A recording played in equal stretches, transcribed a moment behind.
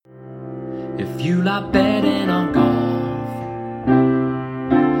if you like betting on golf.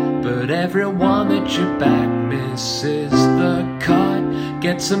 But everyone that you back misses the cut.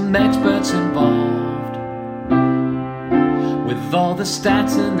 Get some experts involved with all the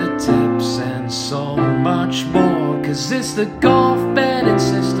stats and the tips and so much more. Cause it's the golf betting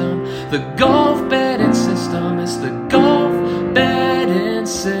system, the golf betting system, it's the golf betting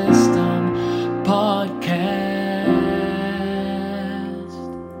system podcast.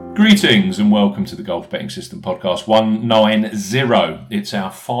 Greetings and welcome to the Golf Betting System podcast 190. It's our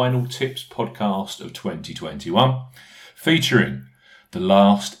final tips podcast of 2021, featuring the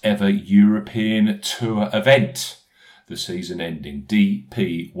last ever European Tour event, the season-ending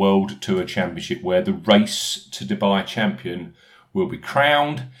DP World Tour Championship, where the race to Dubai champion will be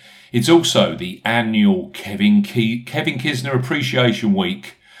crowned. It's also the annual Kevin Kisner Appreciation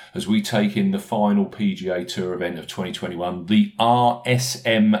Week, as we take in the final PGA Tour event of 2021, the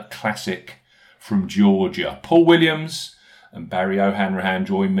RSM Classic from Georgia. Paul Williams and Barry O'Hanrahan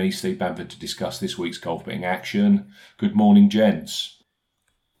join me, Steve Bamford, to discuss this week's golf betting action. Good morning, gents.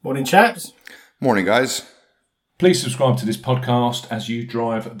 Morning, chaps. Morning, guys. Please subscribe to this podcast as you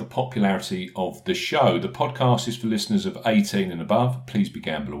drive the popularity of the show. The podcast is for listeners of 18 and above. Please be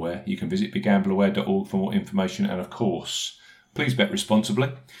gamble aware. You can visit begambleaware.org for more information, and of course, please bet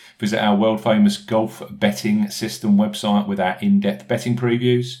responsibly. Visit our world-famous golf betting system website with our in-depth betting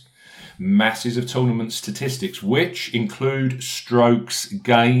previews, masses of tournament statistics, which include strokes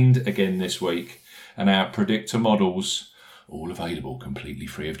gained again this week, and our predictor models, all available completely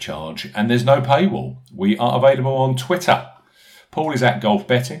free of charge. And there's no paywall. We are available on Twitter. Paul is at Golf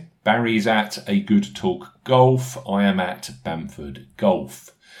Betting. Barry is at A Good Talk Golf. I am at Bamford Golf.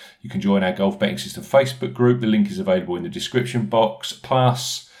 You can join our Golf Betting System Facebook group. The link is available in the description box.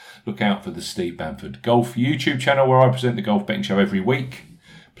 Plus, look out for the Steve Bamford Golf YouTube channel, where I present the Golf Betting Show every week.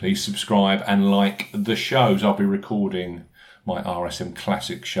 Please subscribe and like the shows. I'll be recording my RSM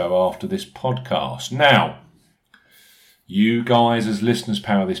Classic show after this podcast. Now, you guys as listeners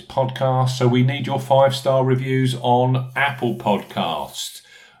power this podcast, so we need your 5-star reviews on Apple Podcasts.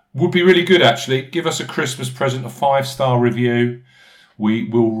 Would be really good, actually. Give us a Christmas present, a 5-star review. We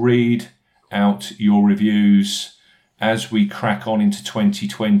will read out your reviews as we crack on into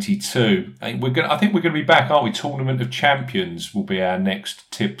 2022. I think we're going to be back, aren't we? Tournament of Champions will be our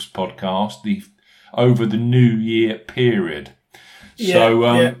next tips podcast over the New Year period.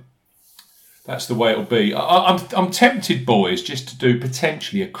 That's the way it'll be. I'm tempted, boys, just to do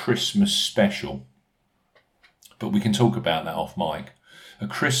potentially a Christmas special, but we can talk about that off mic. A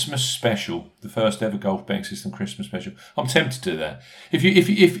Christmas special, the first ever Golf Betting System Christmas special. I'm tempted to do that.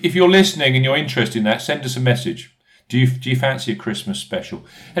 If you're listening and you're interested in that, send us a message. Do you fancy a Christmas special?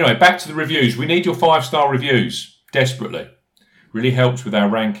 Anyway, back to the reviews. We need your 5-star reviews desperately. Really helps with our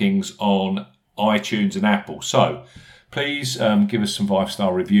rankings on iTunes and Apple. So please give us some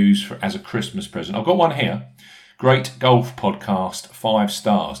 5-star reviews as a Christmas present. I've got one here. Great Golf Podcast, 5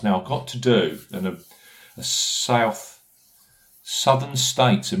 stars. Now I've got to do a Southern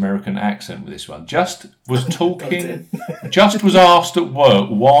States American accent with this one. Just was asked at work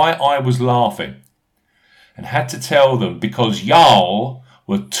why I was laughing, and had to tell them because y'all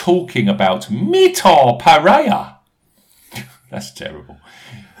were talking about Mito Pereira. That's terrible.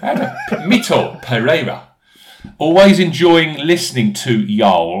 Mito Pereira. Always enjoying listening to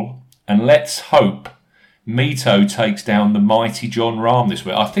y'all, and let's hope Mito takes down the mighty Jon Rahm this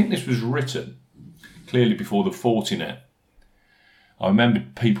week. I think this was written clearly before the Fortinet. I remember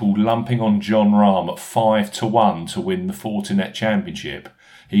people lumping on Jon Rahm at 5-1 to win the Fortinet Championship.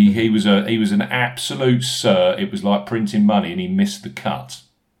 He was an absolute sir. It was like printing money, and he missed the cut.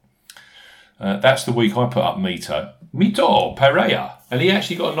 That's the week I put up Mito Pereira, and he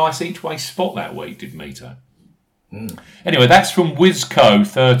actually got a nice each-way spot that week, did Mito. Anyway, that's from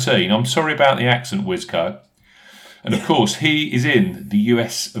Wizco13. I'm sorry about the accent, Wizco. And of course, he is in the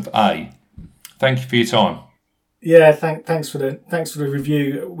US of A. Thank you for your time. Yeah, thanks for the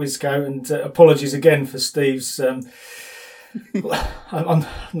review, Wizco, and apologies again for Steve's. I'm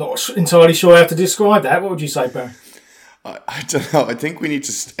not entirely sure how to describe that. What would you say, Barry? I don't know. I think we need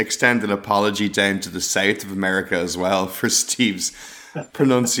to extend an apology down to the south of America as well for Steve's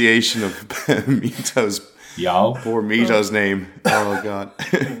pronunciation of Mito's poor Mito's name. Oh God,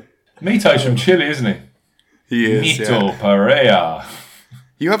 Mito's from Chile, isn't he? He is. Mito Pereira.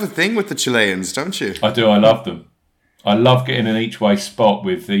 You have a thing with the Chileans, don't you? I do. I love them. I love getting an each-way spot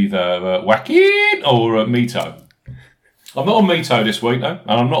with either Joaquin or Mito. I'm not on Mito this week, though,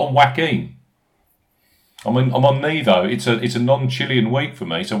 and I'm not on Joaquin. I'm on neither. It's a non-Chilean week for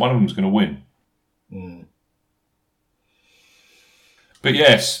me, so one of them's going to win. But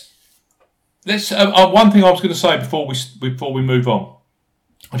yes, let's. One thing I was going to say before we move on,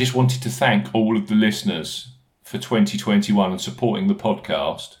 I just wanted to thank all of the listeners for 2021 and supporting the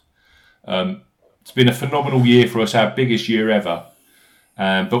podcast. It's been a phenomenal year for us, our biggest year ever.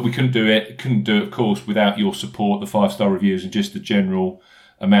 But we couldn't do it, of course, without your support, the 5-star reviews, and just the general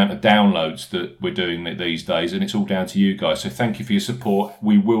amount of downloads that we're doing these days. And it's all down to you guys. So thank you for your support.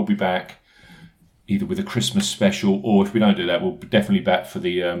 We will be back either with a Christmas special, or if we don't do that, we'll be definitely back for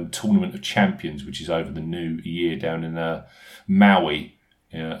the Tournament of Champions, which is over the new year down in Maui,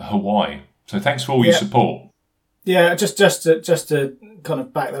 Hawaii. So thanks for all your support. Yeah, just to kind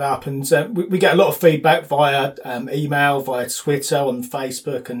of back that up, and we get a lot of feedback via email, via Twitter, on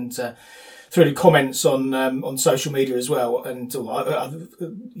Facebook, and through the comments on social media as well, and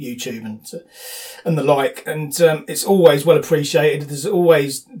YouTube and the like. And it's always well appreciated. There's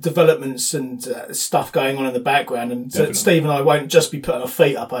always developments and stuff going on in the background, and Steve and I won't just be putting our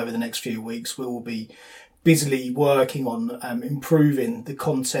feet up over the next few weeks. We will be busily working on improving the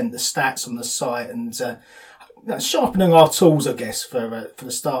content, the stats on the site, and sharpening our tools, I guess, for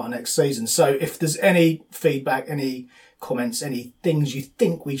the start of next season. So if there's any feedback, any comments, any things you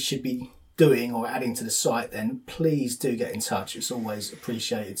think we should be doing or adding to the site, then please do get in touch. It's always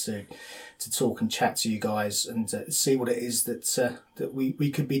appreciated to talk and chat to you guys and see what it is that we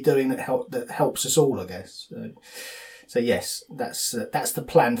could be doing that helps us all, I guess. So yes, that's the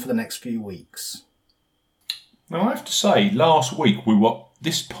plan for the next few weeks. Now, I have to say, last week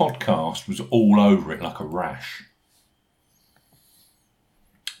this podcast was all over it like a rash.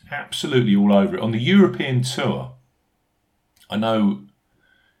 Absolutely all over it. On the European tour, I know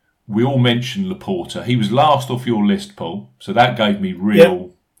we all mentioned Laporta. He was last off your list, Paul. So that gave me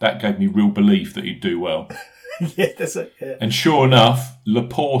real belief that he'd do well. Yeah, that's it. Yeah. And sure enough,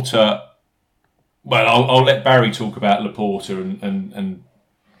 Laporta. Well, I'll let Barry talk about Laporta and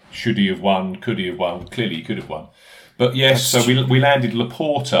should he have won? Could he have won? Clearly, he could have won. But yes, so we landed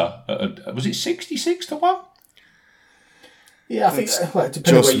Laporta at was it 66 to 1? Yeah, I think it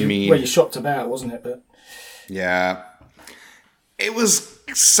depended where you shopped about, wasn't it? But yeah, it was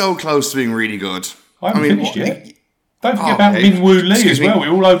so close to being really good. I haven't finished yet. Don't forget about Min Woo Lee as well.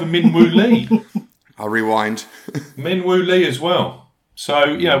 We're all over Min Woo Lee. I'll rewind. Min Woo Lee as well.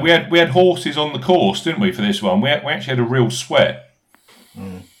 So we had horses on the course, didn't we, for this one? We actually had a real sweat.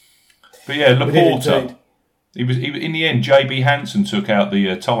 Mm. But yeah, Laporta. He was in the end. JB Hansen took out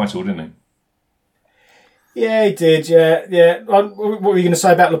the title, didn't he? Yeah, he did. Yeah. What were you going to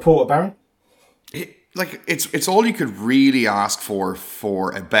say about Laporta, Baron? It's all you could really ask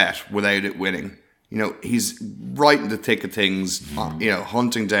for a bet without it winning. He's right in the thick of things.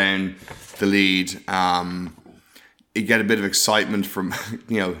 Hunting down the lead. You get a bit of excitement from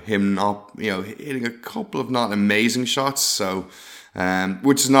him not hitting a couple of not amazing shots. So.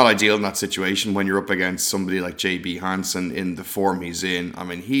 Which is not ideal in that situation when you're up against somebody like JB Hansen in the form he's in. I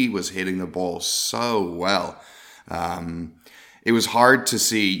mean, he was hitting the ball so well. It was hard to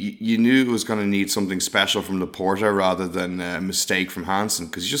see. You knew it was going to need something special from Laporta rather than a mistake from Hansen,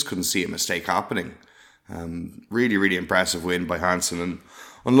 because you just couldn't see a mistake happening. Really, really impressive win by Hansen, and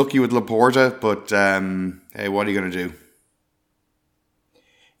unlucky with Laporta, but hey, what are you going to do?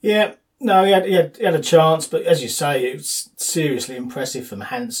 Yeah. No, he had a chance, but as you say, it was seriously impressive from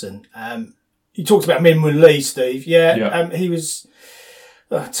Hansen. You talked about Min Woo Lee, Steve. Yeah. He was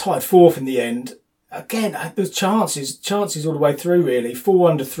tied fourth in the end. Again, there was chances all the way through, really. 4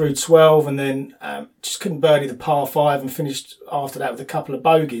 under through 12, and then just couldn't birdie the par 5 and finished after that with a couple of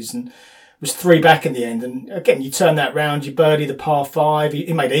bogeys, and was 3 back in the end. And again, you turn that round, you birdie the par 5.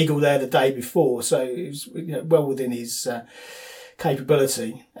 He made eagle there the day before, so it was well within his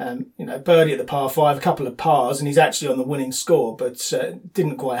capability. Birdie at the par 5, a couple of pars, and he's actually on the winning score, but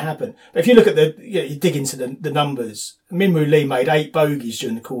didn't quite happen. But if you look at you dig into the numbers, Min Woo Lee made 8 bogeys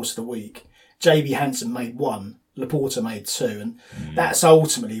during the course of the week. JB Hansen made 1. Laporta made 2, and that's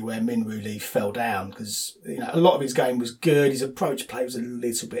ultimately where Min Woo Lee fell down, because a lot of his game was good. His approach play was a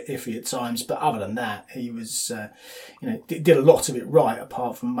little bit iffy at times, but other than that, he was did a lot of it right,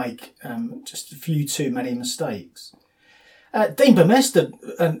 apart from make just a few too many mistakes. Dean Burmester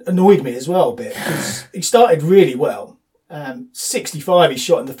annoyed me as well a bit, because he started really well. 65 he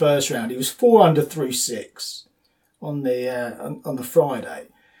shot in the first round. He was 4 under through 6 on the Friday.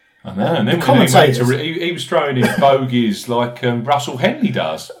 I know, and then he was throwing in bogeys like Russell Henley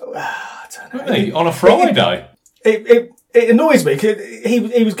does. I don't know. Wasn't he? On a Friday. It annoys me because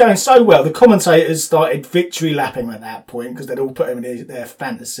he was going so well. The commentators started victory lapping at that point because they'd all put him in their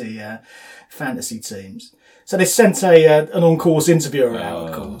fantasy teams. So they sent an on-course interviewer out,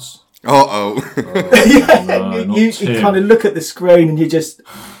 of course. Uh-oh. You kind of look at the screen and you just...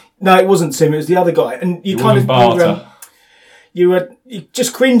 No, it wasn't Tim. It was the other guy, and you kind of you were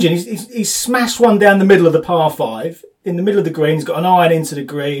just cringing. He smashed one down the middle of the par 5 in the middle of the green. He's got an iron into the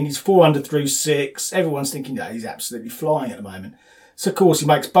green. He's 4 under through 6. Everyone's thinking that he's absolutely flying at the moment. So of course he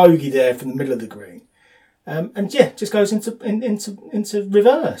makes bogey there from the middle of the green, and just goes into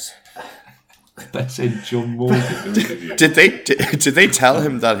reverse. That's in John Morgan. Did they tell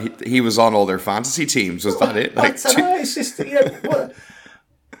him that he was on all their fantasy teams? Was that it? Like, I don't know. It's just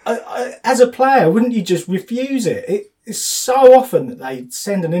as a player, wouldn't you just refuse it? It's so often that they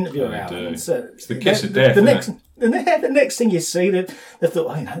send an interviewer out. It's the kiss of death. The next thing you see, they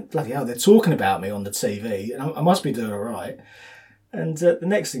thought, bloody hell, they're talking about me on the TV, and I must be doing all right. And the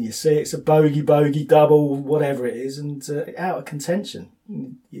next thing you see, it's a bogey, double, whatever it is, and out of contention.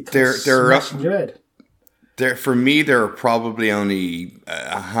 You're smashing your head. For me, there are probably only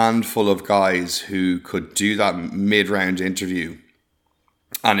a handful of guys who could do that mid-round interview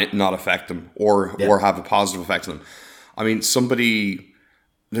and it not affect them or have a positive effect on them. I mean, somebody,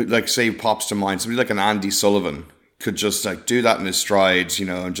 like, say, pops to mind, somebody like an Andy Sullivan could just like do that in his strides,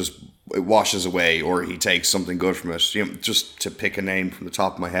 and just it washes away, or he takes something good from it. Just to pick a name from the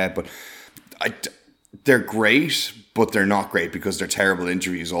top of my head, but they're great, but they're not great because they're terrible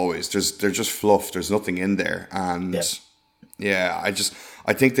interviews always. They're just fluff. There's nothing in there, and I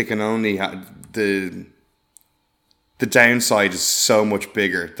think they can only the downside is so much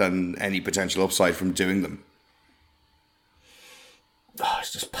bigger than any potential upside from doing them. Oh,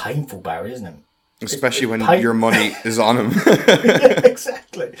 it's just painful, Barry, isn't it? Especially when your money is on him. Yeah,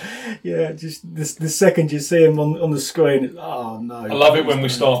 exactly. Yeah, just the second you see him on the screen, oh no. I love it when we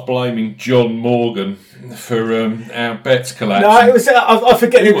start blaming John Morgan for our bets collapsing. No, it was I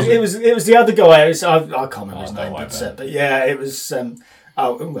forget. It was the other guy. I can't remember his name, but yeah, it was.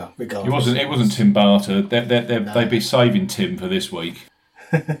 Regardless. It wasn't Tim Barter. They'd be saving Tim for this week.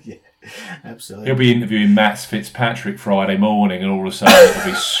 Yeah. Absolutely. He'll be interviewing Matt Fitzpatrick Friday morning, and all of a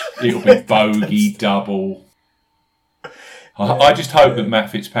sudden it'll be bogey double. I just hope that Matt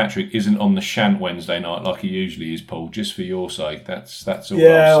Fitzpatrick isn't on the Shant Wednesday night like he usually is, Paul. Just for your sake, that's all.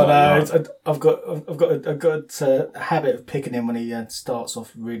 Yeah, I know. I've got a habit of picking him when he starts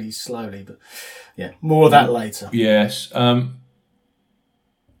off really slowly, but yeah, more of that later. Yes, I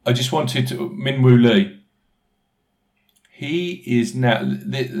just wanted to Minwoo Lee. He is now.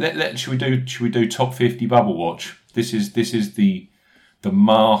 Should we do top 50 bubble watch? This is the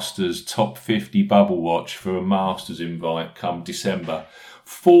Masters top 50 bubble watch for a Masters invite come December.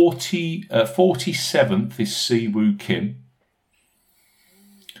 47th is Siwoo Kim.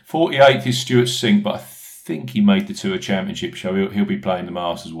 48th is Stuart Singh, but I think he made the Tour Championship show. He'll be playing the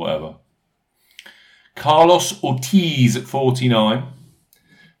Masters, whatever. Carlos Ortiz at 49.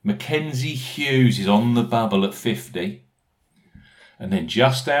 Mackenzie Hughes is on the bubble at 50. And then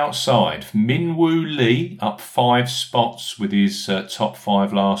just outside, Minwoo Lee up 5 spots with his top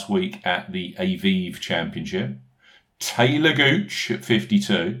 5 last week at the Aviv Championship. Taylor Gooch at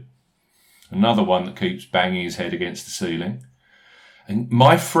 52. Another one that keeps banging his head against the ceiling. And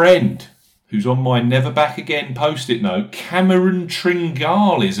my friend, who's on my Never Back Again post-it note, Cameron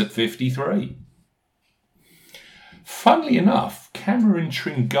Tringale is at 53. Funnily enough, Cameron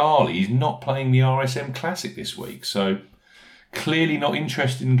Tringale is not playing the RSM Classic this week, so clearly not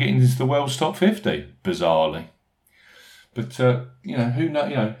interested in getting into the world's top 50, bizarrely. But who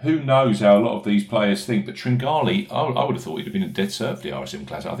knows how a lot of these players think. But Tringale, I would have thought he'd have been a dead cert for the RSM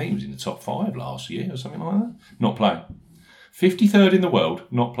Classic. I think he was in the top 5 last year or something like that. Not playing. 53rd in the world,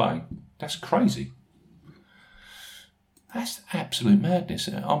 not playing. That's crazy. That's absolute madness.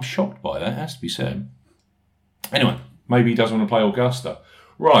 I'm shocked by that, it has to be said. Anyway, maybe he doesn't want to play Augusta.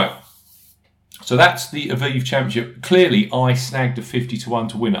 Right. So that's the Aviv Championship. Clearly, I snagged a 50-1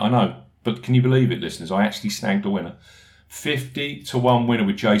 to win it. I know, but can you believe it, listeners? I actually snagged a winner. 50-1 winner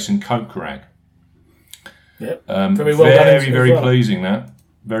with Jason Kokrak. Yep. Very well pleasing that.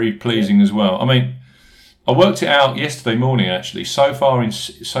 Very pleasing as well. I mean, I worked it out yesterday morning. Actually, so far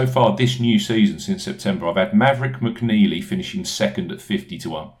this new season since September, I've had Maverick McNeely finishing second at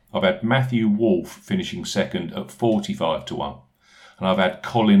 50-1. I've had Matthew Wolff finishing second at 45-1. And I've had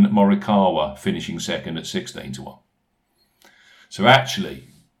Colin Morikawa finishing second at 16-1. So actually,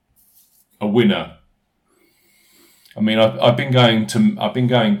 a winner. I mean, I've been going to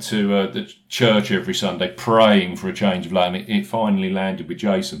the church every Sunday praying for a change of luck, and it finally landed with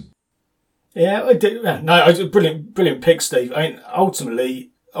Jason. Yeah, I did. No, it was a brilliant pick, Steve. I mean, ultimately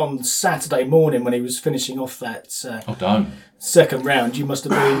on Saturday morning when he was finishing off that second round, you must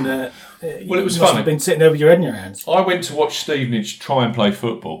have been. Well, it was you funny. Must have been sitting there with your head in your hands. I went to watch Stevenage try and play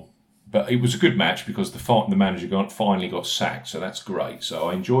football, But it was a good match because the manager finally got sacked, so that's great. So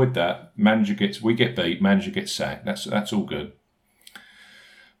I enjoyed that. We get beat, manager gets sacked. That's all good.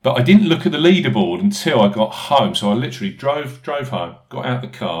 But I didn't look at the leaderboard until I got home. So I literally drove home, got out the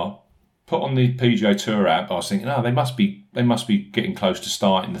car, put on the PGA Tour app. I was thinking, they must be getting close to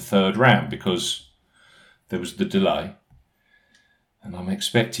starting the third round because there was the delay. And I'm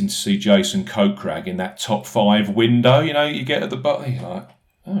expecting to see Jason Kokrak in that top 5 window. You get at the bottom, you're like,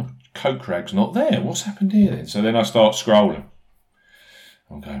 oh, Kokrak's not there. What's happened here then? So then I start scrolling.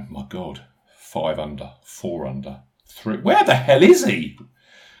 I'm going, my God, 5 under, 4 under, 3. Where the hell is he?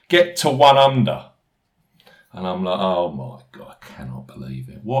 Get to 1 under. And I'm like, oh my God, I cannot believe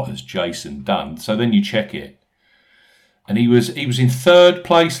it. What has Jason done? So then you check it. And he was in 3rd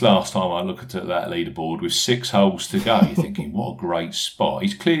place last time I looked at that leaderboard with 6 holes to go. You're thinking, what a great spot.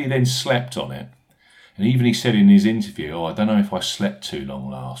 He's clearly then slept on it. And even he said in his interview, I don't know if I slept too long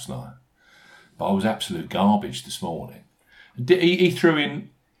last night, but I was absolute garbage this morning. He threw in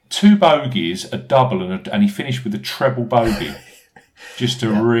 2 bogeys, a double, and he finished with a treble bogey just to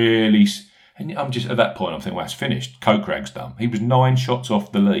really... And I'm just, at that point, I'm thinking, well, it's finished. Kokrak's done. He was 9 shots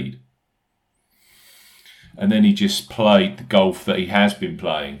off the lead. And then he just played the golf that he has been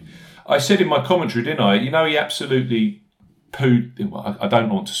playing. I said in my commentary, didn't I? He absolutely pooed. Well, I don't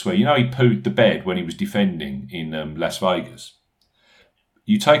want to swear. He pooed the bed when he was defending in Las Vegas.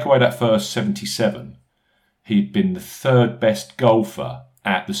 You take away that first 77, he'd been the 3rd best golfer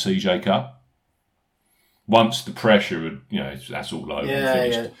at the CJ Cup. Once the pressure had, that's all over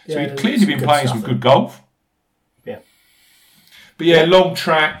and finished. So he'd clearly been playing some good golf. Yeah. But long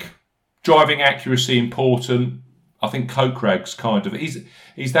track. Driving accuracy important. I think Kokrak's kind of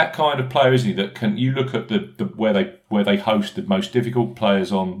he's that kind of player, isn't he? That can you look at the where they host the most difficult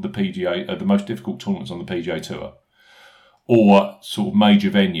players on the PGA, the most difficult tournaments on the PGA Tour, or sort of major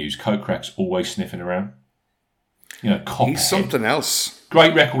venues. Kokrak's always sniffing around. Copperhead. He's something else.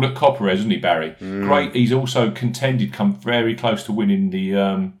 Great record at Copperhead, isn't he, Barry? Great. He's also contended, come very close to winning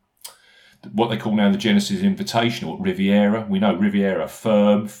the. What they call now the Genesis Invitational at Riviera. We know Riviera,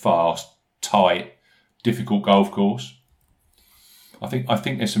 firm, fast, tight, difficult golf course. I think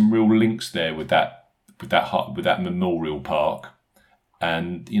there's some real links there with that Memorial Park,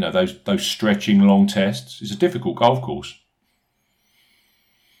 and those stretching long tests. It's a difficult golf course.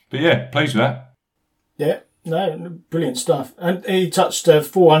 But pleased with that. Yeah, no, brilliant stuff. And he touched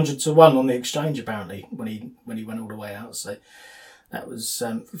 400 to 1 on the exchange apparently when he went all the way out. So. That was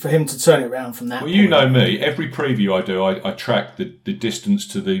for him to turn it around from that. Well, you know me. Every preview I do, I track the distance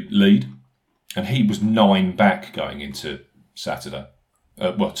to the lead, and he was 9 back going into Saturday.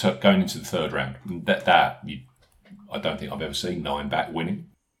 Going into the 3rd round. I don't think I've ever seen 9 back winning.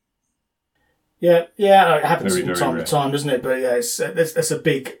 Yeah, it happens from time to time, doesn't it? But that's a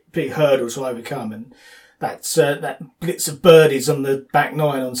big hurdle to overcome, and that blitz of birdies on the back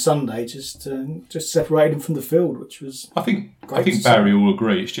 9 on Sunday just separated him from the field, which was. I think Barry will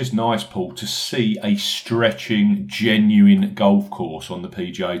agree. It's just nice, Paul, to see a stretching, genuine golf course on the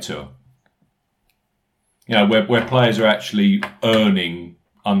PGA Tour. Where players are actually earning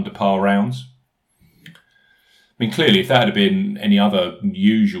under par rounds. I mean, clearly, if that had been any other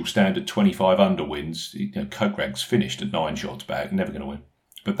usual standard 25 under wins, Kokrak's finished at 9 shots back, never going to win.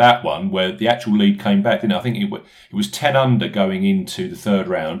 But that one, where the actual lead came back, didn't it? I think it was 10 under going into the 3rd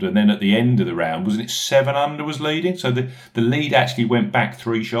round, and then at the end of the round, wasn't it 7 under was leading? So the lead actually went back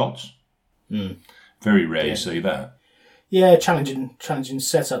 3 shots. Very rare to see that. Yeah, challenging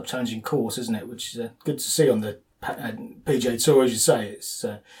setup, challenging course, isn't it? Which is good to see on the PGA Tour, as you say. It's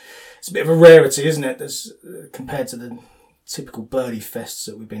a bit of a rarity, isn't it? Compared to the typical birdie fests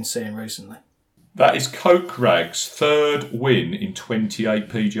that we've been seeing recently. That is Kokrak's 3rd win in 28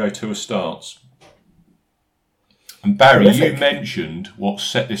 PGA Tour starts. And Barry, you mentioned what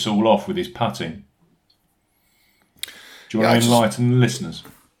set this all off with his putting. Do you want to enlighten the listeners?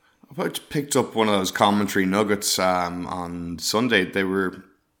 I picked up one of those commentary nuggets on Sunday. They were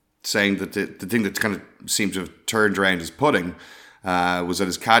saying that the thing that kind of seemed to have turned around his putting was that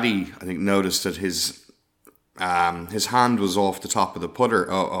his caddy, I think, noticed that his hand was off the top of the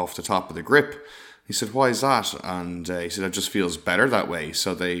putter, off the top of the grip. He said, "Why is that?" And he said, "It just feels better that way."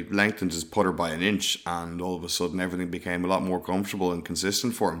 So they lengthened his putter by 1 inch, and all of a sudden everything became a lot more comfortable and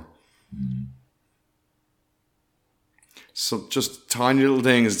consistent for him. So just tiny little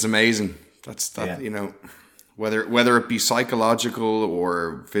things, it's amazing. Whether it be psychological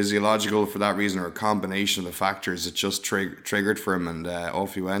or physiological for that reason, or a combination of the factors, it just triggered for him, and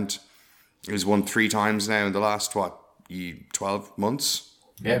off he went. He's won 3 times now in the last 12 months.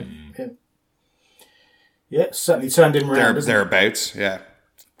 Yeah, certainly turned him around. Thereabouts, yeah.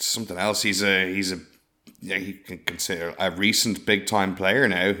 something else. He's you can consider a recent big time player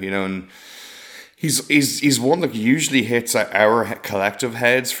now, and he's one that usually hits our collective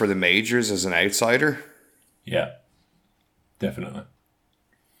heads for the majors as an outsider. Yeah, definitely.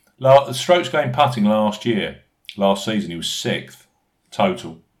 The strokes gained putting last season, he was 6th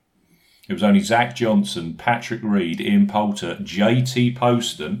total. It was only Zach Johnson, Patrick Reed, Ian Poulter, JT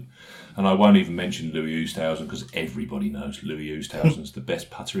Poston, and I won't even mention Louis Oosthuizen because everybody knows Louis Oosthuizen's the best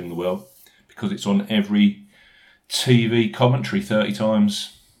putter in the world because it's on every TV commentary 30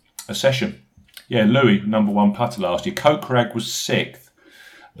 times a session. Yeah, Louis, number 1 putter last year. Kokrak was 6th.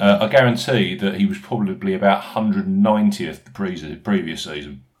 I guarantee that he was probably about 190th the previous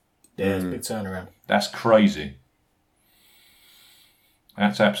season. Yeah, it's a big turnaround. That's crazy.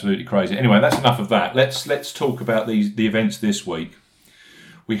 That's absolutely crazy. Anyway, that's enough of that. Let's talk about the events this week.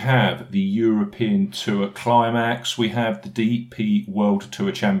 We have the European Tour Climax. We have the DP World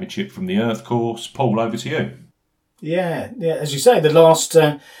Tour Championship from the Earth Course. Paul, over to you. Yeah. As you say, the last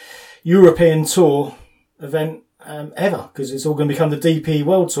European Tour event ever, because it's all going to become the DP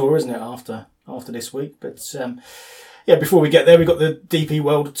World Tour, isn't it? After this week, but before we get there, we've got the DP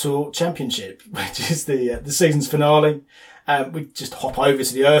World Tour Championship, which is the season's finale. We just hop over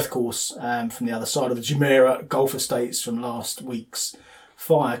to the Earth Course from the other side of the Jumeirah Golf Estates from last week's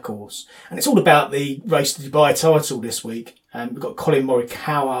Fire Course. And it's all about the Race to Dubai title this week. We've got Colin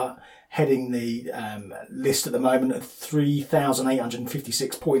Morikawa heading the list at the moment at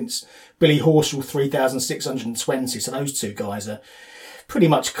 3,856 points. Billy Horschel, 3,620. So those two guys are pretty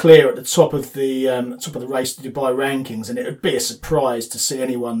much clear at the top of the Race to Dubai rankings. And it would be a surprise to see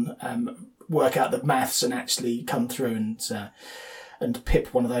anyone work out the maths and actually come through and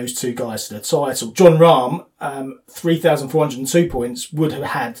pip one of those two guys to the title. Jon Rahm, 3,402 points, would have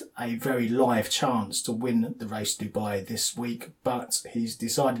had a very live chance to win the Race to Dubai this week, but he's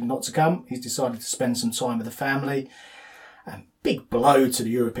decided not to come. He's decided to spend some time with the family. Big blow to the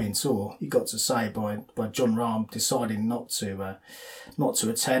European Tour, you got to say, by Jon Rahm deciding not to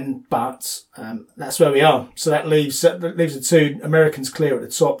attend. But that's where we are. So that leaves the two Americans clear at the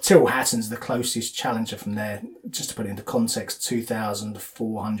top. Tyrrell Hatton's the closest challenger from there. Just to put it into context,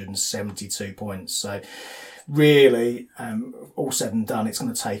 2,472 points. So really, all said and done, it's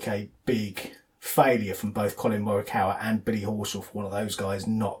going to take a big failure from both Colin Morikawa and Billy Horschel for one of those guys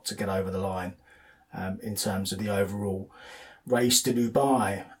not to get over the line in terms of the overall Race to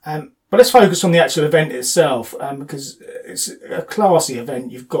Dubai. But let's focus on the actual event itself, because it's a classy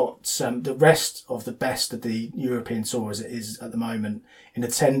event. You've got the rest of the best of the European Tour as it is at the moment in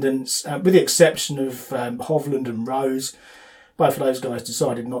attendance, with the exception of Hovland and Rose. Both of those guys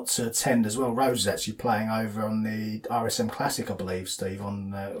decided not to attend as well. Rose is actually playing over on the RSM Classic, I believe, Steve,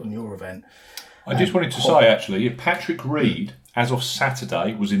 on your event. I just wanted to say, actually, Patrick Reed, as of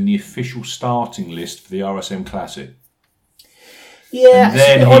Saturday, was in the official starting list for the RSM Classic. Yeah, and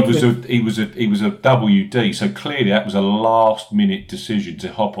then he was a WD, so clearly that was a last minute decision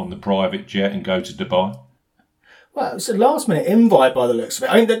to hop on the private jet and go to Dubai. Well, it's a last minute invite by the looks of it.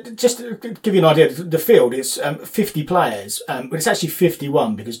 I mean, just to give you an idea, the field is 50 players, but it's actually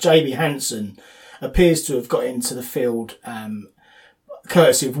 51 because JB Hansen appears to have got into the field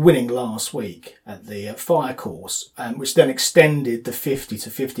courtesy of winning last week at the Fire Course, which then extended the 50 to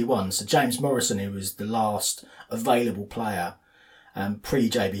 51. So James Morrison, who was the last available player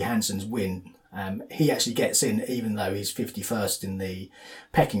pre-JB Hansen's win, he actually gets in even though he's 51st in the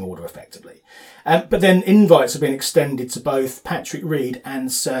pecking order effectively. But then invites have been extended to both Patrick Reed and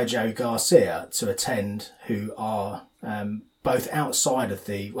Sergio Garcia to attend, who are both outside of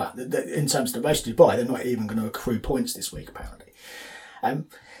in terms of the Race to Dubai, they're not even going to accrue points this week apparently.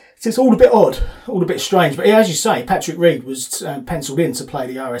 So it's all a bit odd, all a bit strange. But as you say, Patrick Reed was penciled in to play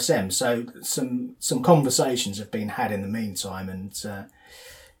the RSM. So some conversations have been had in the meantime. And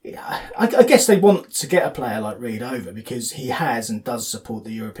I guess they want to get a player like Reed over because he has and does support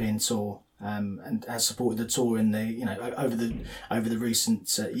the European Tour and has supported the Tour in the over the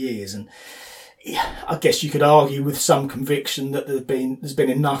recent years. And I guess you could argue with some conviction that there's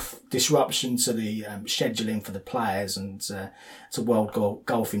been enough disruption to the scheduling for the players and to world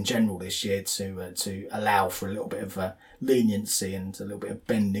golf in general this year to allow for a little bit of leniency and a little bit of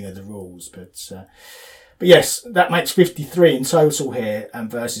bending of the rules. But yes, that makes 53 in total here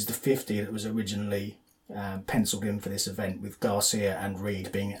versus the 50 that was originally penciled in for this event, with Garcia and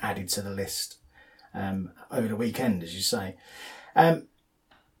Reed being added to the list over the weekend, as you say.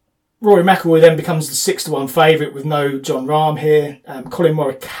 Rory McIlroy then becomes the 6-1 favourite with no Jon Rahm here. Colin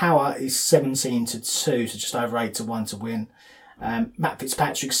Morikawa is 17-2, so just over 8-1 to win. Matt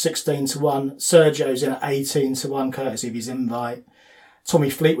Fitzpatrick 16-1. Sergio's in at 18-1, courtesy of his invite. Tommy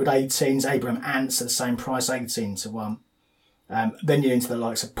Fleetwood 18s, Abraham Ants at the same price, 18-1. Then you're into the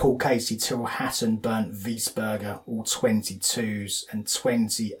likes of Paul Casey, Tyrrell Hatton, Bernd Wiesberger, all 22s and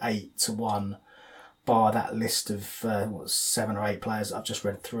 28-1, bar that list of 7 or 8 players that I've just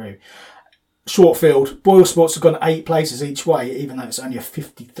read through. Short field, Boyle Sports have gone 8 places each way, even though it's only a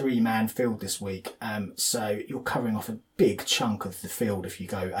 53-man field this week. So you're covering off a big chunk of the field if you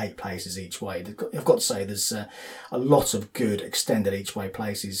go 8 places each way. I've got to say there's a lot of good extended each way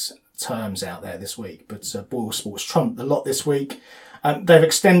places terms out there this week, but Boyle Sports trumped the lot this week. They've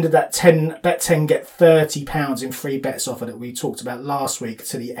extended that bet 10 get £30 in free bets offer that we talked about last week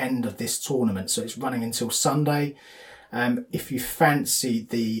to the end of this tournament, so it's running until Sunday. If you fancy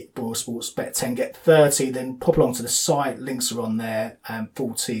the Boyle Sports bet 10 get 30, then pop along to the site. Links are on there.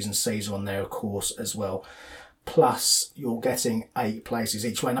 Full T's and C's are on there, of course, as well. Plus, you're getting 8 places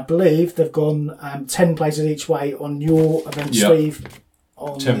each way. And I believe they've gone 10 places each way on your event, Steve.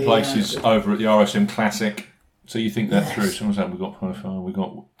 10 places over at the RSM Classic. So you think that through. Someone's saying we've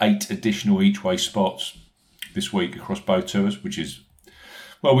got 8 additional each way spots this week across both tours, which is,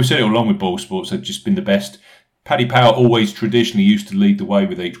 well, we've said it all along with Boyle Sports. They've just been the best. Paddy Power always traditionally used to lead the way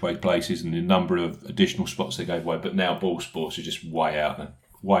with each way places and the number of additional spots they gave away, but now Boyle Sports are just way out there.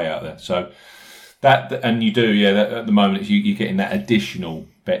 So that, and you do, that at the moment you're getting that additional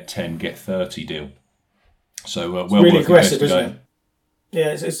bet 10 get 30 deal. So well, really aggressive, isn't it?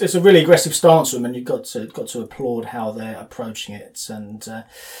 Yeah, it's a really aggressive stance from them, and you've got to applaud how they're approaching it. And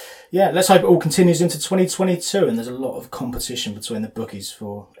let's hope it all continues into 2022. And there's a lot of competition between the bookies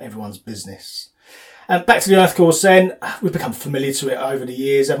for everyone's business. Back to the Earth Course then. We've become familiar to it over the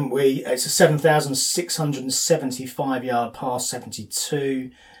years, haven't we? It's a 7,675 yard par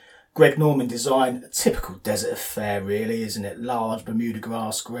 72. Greg Norman design, a typical desert affair really, isn't it? Large Bermuda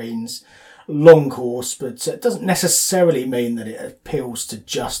grass greens, long course, but it doesn't necessarily mean that it appeals to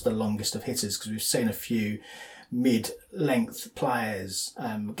just the longest of hitters, because we've seen a few mid-length players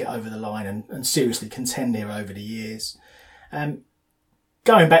get over the line and seriously contend here over the years.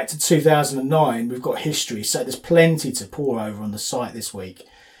 Going back to 2009, we've got history, so there's plenty to pour over on the site this week.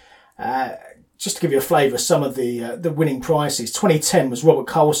 Just to give you a flavour of some of the winning prices, 2010 was Robert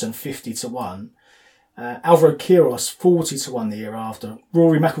Colson, 50-1. Alvaro Quiros, 40-1 the year after.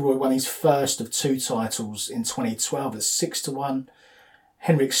 Rory McIlroy won his first of 2 titles in 2012 at 6-1.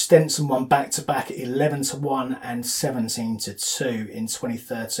 Henrik Stenson won back-to-back at 11-1 and 17-2 in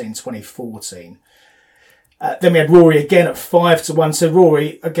 2013-2014. Then we had Rory again at 5-1. So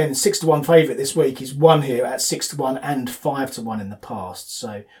Rory, again, 6-1 favourite this week. He's won here at 6-1 and 5-1 in the past.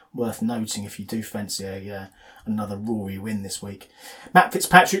 So worth noting if you do fancy another Rory win this week. Matt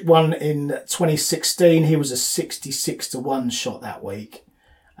Fitzpatrick won in 2016. He was a 66-1 shot that week.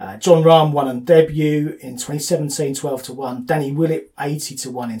 Jon Rahm won on debut in 2017, 12-1. Danny Willett,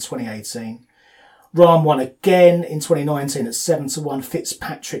 80-1 in 2018. Rahm won again in 2019 at 7-1.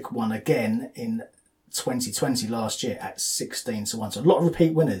 Fitzpatrick won again in 2020 last year at 16-1. So a lot of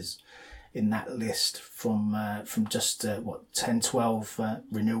repeat winners in that list from just 10, 12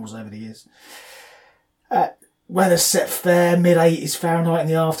 renewals over the years. Weather's set fair, mid-80s Fahrenheit in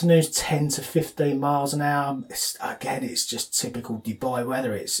the afternoons, 10 to 15 miles an hour. It's just typical Dubai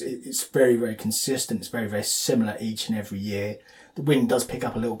weather. It's very, very consistent. It's very, very similar each and every year. The wind does pick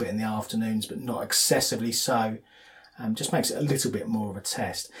up a little bit in the afternoons, but not excessively so. Just makes it a little bit more of a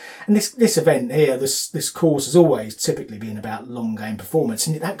test. And this event here, this course has always typically been about long game performance,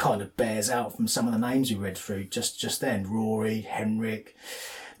 and that kind of bears out from some of the names we read through just then. Rory, Henrik,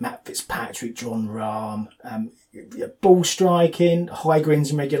 Matt Fitzpatrick, Jon Rahm, ball striking, high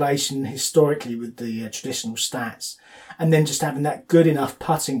greens in regulation historically with the traditional stats, and then just having that good enough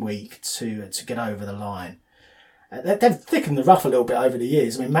putting week to get over the line. They've thickened the rough a little bit over the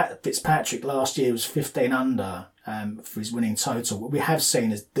years. I mean, Matt Fitzpatrick last year was 15 under for his winning total. What we have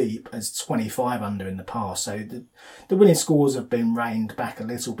seen as deep as 25 under in the past. So the winning scores have been reined back a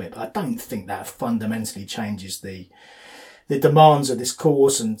little bit, but I don't think that fundamentally changes the demands of this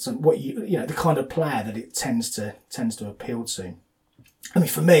course and what the kind of player that it tends to appeal to. I mean,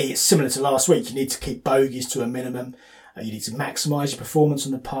 for me, it's similar to last week. You need to keep bogeys to a minimum. You need to maximise your performance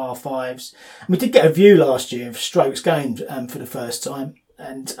on the par fives. And we did get a view last year of strokes gained for the first time.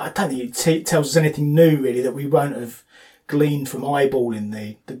 And I don't think it tells us anything new, really, that we won't have gleaned from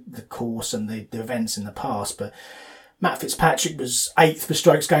eyeballing the course and the events in the past. But Matt Fitzpatrick was 8th for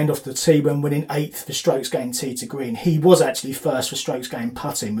strokes gained off the tee when winning 8th for strokes gained tee to green. He was actually 1st for strokes gained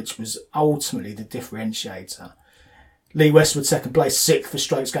putting, which was ultimately the differentiator. Lee Westwood second place, 6th for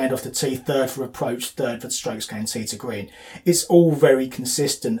strokes gained off the tee, 3rd for approach, 3rd for strokes gained tee to green. It's all very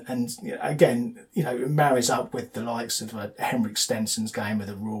consistent, and again, it marries up with the likes of Henrik Stenson's game, with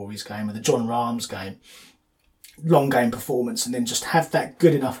the Rory's game, with the Jon Rahm's game. Long game performance, and then just have that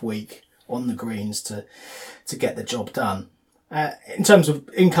good enough week on the greens to get the job done. In terms of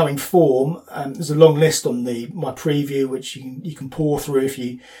incoming form, there's a long list on my preview, which you can pore through if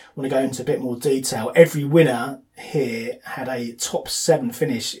you want to go into a bit more detail. Every winner here had a top 7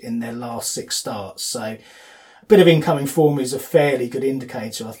 finish in their last 6 starts, so a bit of incoming form is a fairly good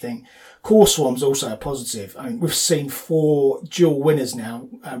indicator, I think. Course form's also a positive. I mean, we've seen 4 dual winners now.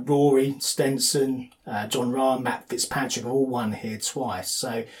 Rory, Stenson, Jon Rahm, Matt Fitzpatrick have all won here twice.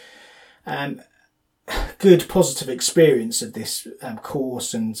 So, good positive experience of this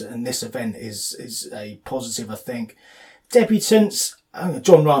course and this event is a positive, I think. Debutants,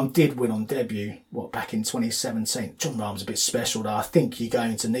 Jon Rahm did win on debut, back in 2017. Jon Rahm's a bit special, though. I think you're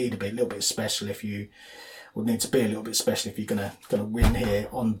going to need to be a little bit special if you would need to be a little bit special if you're going to win here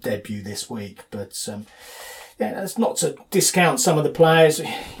on debut this week. But that's not to discount some of the players.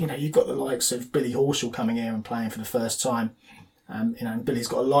 You've got the likes of Billy Horschel coming here and playing for the first time. And Billy's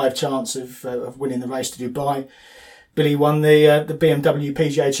got a live chance of winning the race to Dubai. Billy won the BMW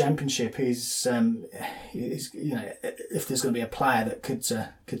PGA Championship. He's if there's going to be a player that could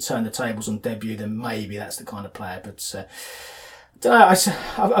turn the tables on debut, then maybe that's the kind of player. But I don't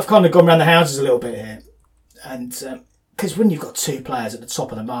know. I've kind of gone around the houses a little bit here. And because when you've got 2 players at the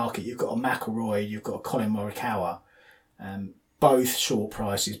top of the market, you've got a McIlroy, you've got a Colin Morikawa, both short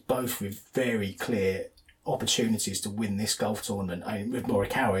prices, both with very clear opportunities to win this golf tournament. I mean, with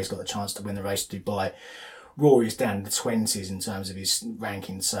Morikawa, he's got the chance to win the race to Dubai. Rory's down in the 20s in terms of his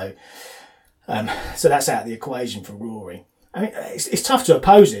ranking, so that's out of the equation for Rory. I mean, it's tough to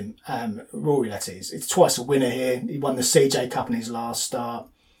oppose him, Rory, that is. It's twice a winner here. He won the CJ Cup in his last start.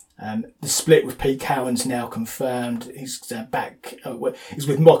 The split with Pete Cowan's now confirmed. He's back. He's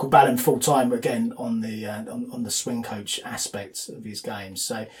with Michael Ballon full time again on the swing coach aspect of his game.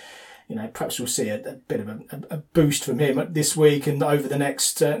 So, perhaps we'll see a bit of a boost from him this week and over the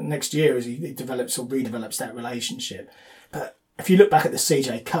next year as he develops or redevelops that relationship. But if you look back at the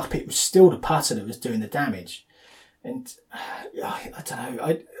CJ Cup, it was still the putter that was doing the damage. And I don't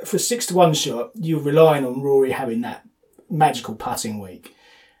know. For a 6-1 shot, you're relying on Rory having that magical putting week.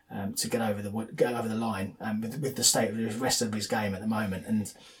 To get over the line with the state of the rest of his game at the moment,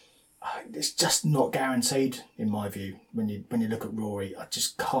 and it's just not guaranteed in my view. When you look at Rory, I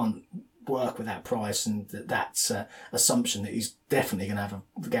just can't work with that price and that assumption that he's definitely going to have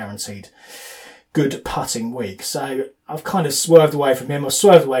a guaranteed good putting week. So I've kind of swerved away from him. I've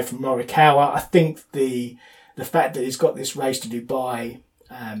swerved away from Morikawa. I think the fact that he's got this race to Dubai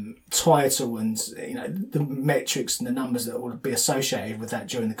title and the metrics and the numbers that will be associated with that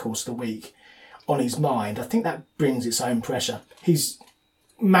during the course of the week on his mind, I think that brings its own pressure. He's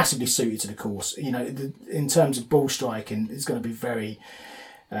massively suited to the course. In terms of ball striking, there's going to be very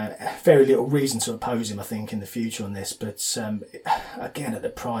little reason to oppose him, I think, in the future on this. But again, at the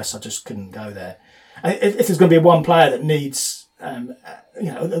price, I just couldn't go there. If there's going to be one player that needs,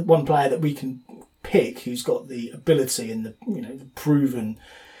 one player that we can pick who's got the ability and the proven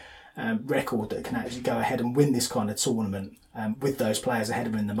record that can actually go ahead and win this kind of tournament with those players ahead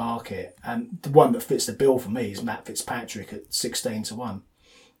of him in the market, the one that fits the bill for me is Matt Fitzpatrick at 16-1.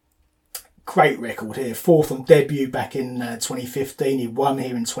 Great record here, 4th on debut back in 2015. He won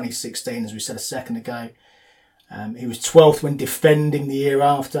here in 2016, as we said a second ago. He was 12th when defending the year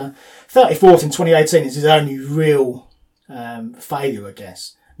after. 34th in 2018 is his only real failure, I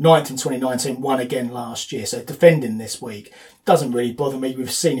guess. 9th in 2019, won again last year. So defending this week doesn't really bother me.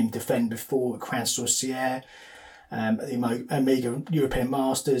 We've seen him defend before at Cran-sur-Sierre, at the Omega European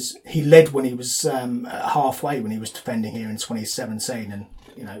Masters. He led when he was halfway when he was defending here in 2017, and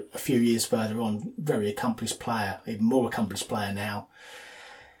a few years further on, very accomplished player, even more accomplished player now.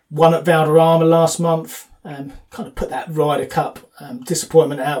 Won at Valderrama last month. Kind of put that Ryder Cup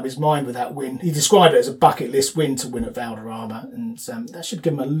disappointment out of his mind with that win. He described it as a bucket list win to win at Valderrama, and that should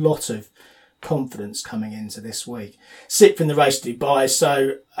give him a lot of confidence coming into this week. 6th in the race to Dubai,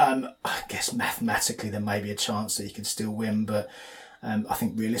 so I guess mathematically there may be a chance that he could still win, but I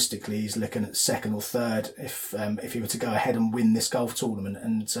think realistically he's looking at 2nd or 3rd if he were to go ahead and win this golf tournament,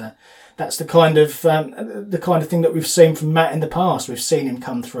 and that's the kind of thing that we've seen from Matt in the past. We've seen him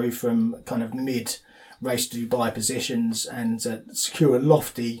come through from kind of mid race to Dubai positions and secure a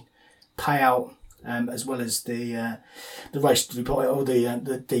lofty payout, as well as the race to Dubai or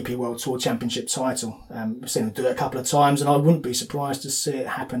the DP World Tour Championship title. We've seen him do it a couple of times, and I wouldn't be surprised to see it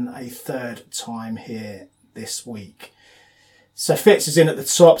happen a 3rd time here this week. So Fitz is in at the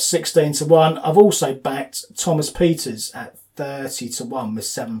top, 16-1. I've also backed Thomas Pieters at 30-1 with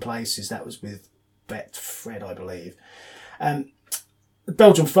 7 places. That was with Betfred, I believe.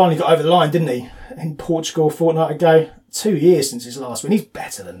 Belgium finally got over the line, didn't he? In Portugal a fortnight ago. 2 years since his last win. He's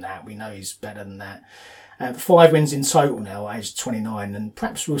better than that. We know he's better than that. 5 wins in total now, aged 29, and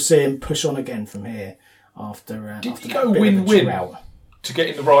perhaps we'll see him push on again from here after. Did he go win-win to get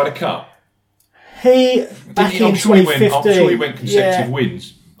in the Ryder Cup? Back in 2015. I'm sure he went consecutive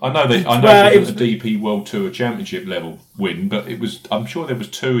wins. I know it was a DP World Tour Championship level win, but I'm sure there was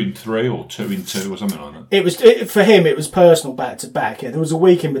 2 in 3 or 2 in 2 or something like that. For him, it was personal back to back. Yeah, there was a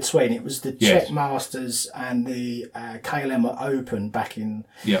week in between. It was the Czech Masters and the KLM Open back in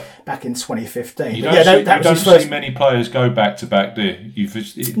 2015. You don't see many players go back to back, do you?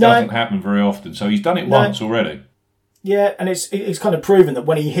 It doesn't happen very often. So he's done it once already. Yeah, and it's kind of proven that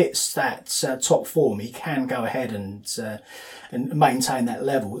when he hits that top form, he can go ahead and maintain that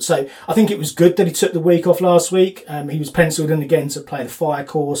level. So I think it was good that he took the week off last week. He was penciled in again to play the Fire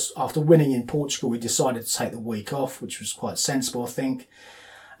course. After winning in Portugal, he decided to take the week off, which was quite sensible, I think.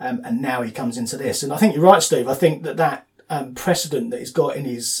 And now he comes into this. And I think you're right, Steve. I think that precedent that he's got in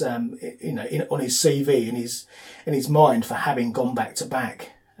his, on his CV, in his mind for having gone back to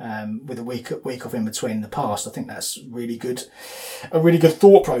back. With a week off in between in the past, I think that's a really good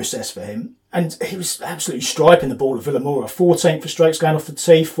thought process for him. And he was absolutely striping the ball at Villamoura. 14th for strokes gained off the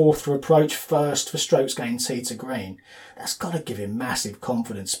tee, 4th for approach, 1st for strokes gained tee to green. That's got to give him massive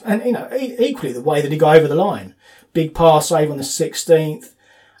confidence. And equally the way that he got over the line, big par save on the 16th,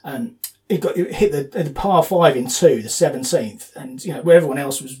 and he hit the par 5 in 2, the 17th, and where everyone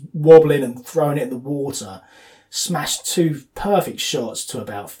else was wobbling and throwing it in the water. Smashed 2 perfect shots to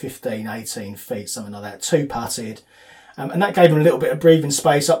about 15, 18 feet, something like that. 2 putted. And that gave him a little bit of breathing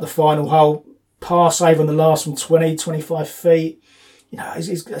space up the final hole. Par save on the last from 20, 25 feet.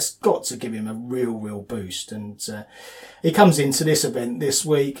 It's got to give him a real boost. And he comes into this event this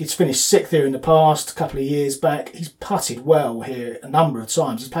week. He's finished 6th here in the past, a couple of years back. He's putted well here a number of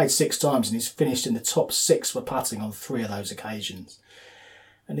times. He's played 6 times and he's finished in the top 6 for putting on 3 of those occasions.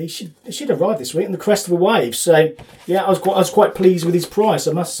 And he should arrive this week on the crest of a wave. So yeah, I was quite pleased with his price,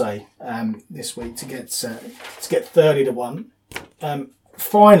 I must say, this week to get 30-1.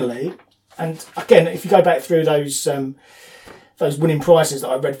 Finally, and again, if you go back through those winning prices that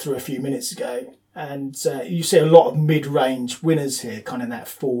I read through a few minutes ago, and you see a lot of mid-range winners here, kind of that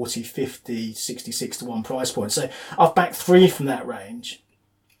 40, 50, 66-1 price point. So I've backed 3 from that range.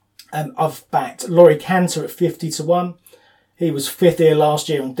 I've backed Laurie Canter at 50-1. He was 5th here last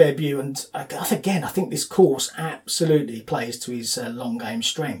year on debut, and again, I think this course absolutely plays to his long game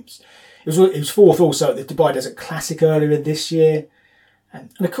strengths. He was 4th also at the Dubai Desert Classic earlier this year,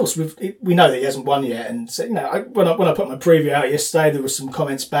 and of course we know that he hasn't won yet. And so, when I put my preview out yesterday, there were some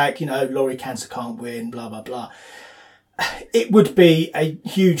comments back. Laurie Canter can't win, blah blah blah. It would be a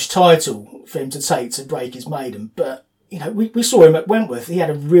huge title for him to take to break his maiden, but. We saw him at Wentworth. He had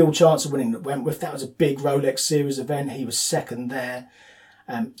a real chance of winning at Wentworth. That was a big Rolex Series event. He was 2nd there.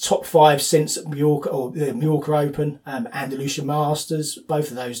 Top 5 since at Mallorca, or the Mallorca Open, Andalusia Masters, both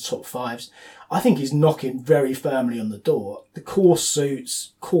of those top 5s. I think he's knocking very firmly on the door. The course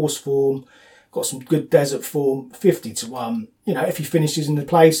suits, course form, got some good desert form, 50-1. If he finishes in the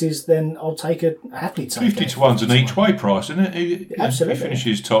places, then I'll happily take 50-1's an each way price, isn't it? Absolutely. If he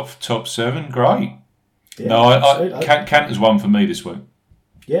finishes top 7, great. Yeah, Canter's one for me this week.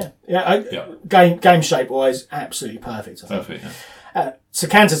 Game shape wise, absolutely perfect. Perfect. Yeah. So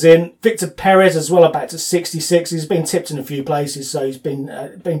Canter's in. Victor Perez as well, back to 66. He's been tipped in a few places, so he's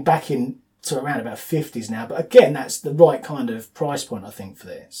been back in to around about 50s now. But again, that's the right kind of price point, I think, for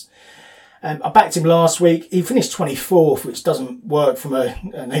this. I backed him last week. He finished 24th, which doesn't work from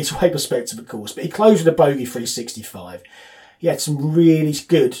an each-way perspective, of course. But he closed with a bogey-free 65. He had some really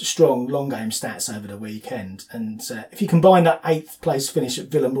good, strong, long game stats over the weekend. And if you combine that 8th place finish at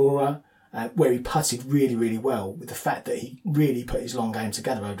Villamoura, where he putted really, really well, with the fact that he really put his long game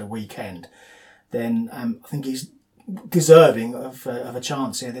together over the weekend, then I think he's deserving of a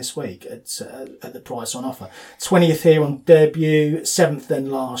chance here this week at the price on offer. 20th here on debut, 7th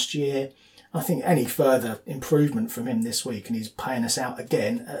then last year. I think any further improvement from him this week, and he's paying us out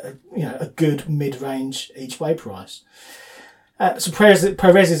again at a good mid-range each-way price. So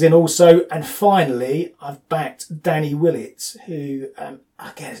Perez is in also, and finally I've backed Danny Willett, who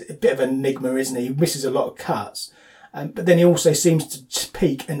again is a bit of an enigma, isn't he? He misses a lot of cuts, but then he also seems to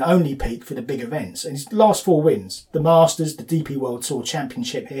peak and only peak for the big events. And his last 4 wins: the Masters, the DP World Tour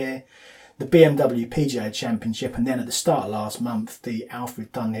Championship here, the BMW PGA Championship, and then at the start of last month the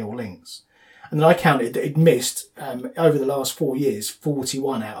Alfred Dunhill Links. And then I counted that he'd missed, over the last 4 years,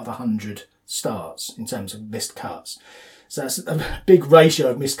 41 out of 100 starts in terms of missed cuts. So that's a big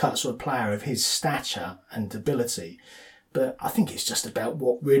ratio of missed cuts for a player of his stature and ability. But I think it's just about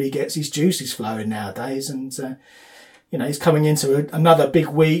what really gets his juices flowing nowadays. And, he's coming into another big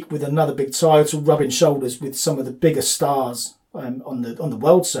week with another big title, rubbing shoulders with some of the biggest stars on the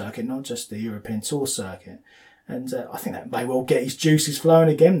world circuit, not just the European Tour circuit. And I think that may well get his juices flowing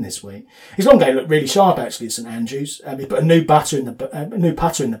again this week. His long game looked really sharp actually at St Andrews. He put a new putter in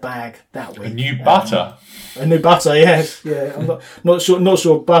the bag that week. A new butter. A new butter, yes, yeah. I'm not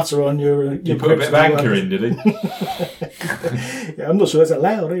sure butter on your. You put a bit of anchor in, did he? Yeah, I'm not sure that's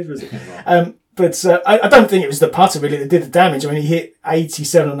allowed either, is it? But I don't think it was the putter really that did the damage. I mean, he hit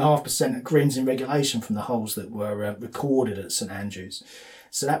 87.5% of greens in regulation from the holes that were recorded at St Andrews,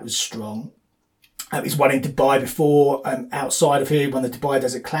 so that was strong. He's won in Dubai before. Outside of here, he won the Dubai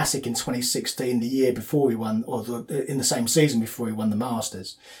Desert Classic in 2016, the year before he won, in the same season before he won the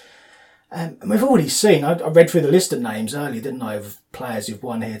Masters. And we've already seen, I read through the list of names earlier, didn't I, of players who've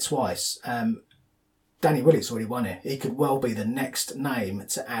won here twice. Danny Willett's already won it. He could well be the next name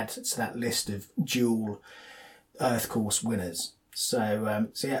to add to that list of dual Earth Course winners. So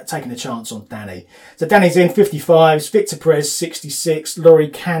yeah, taking a chance on Danny. So Danny's in 55s, Victor Perez 66, Laurie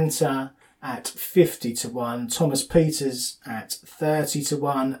Canter at 50-1, Thomas Pieters at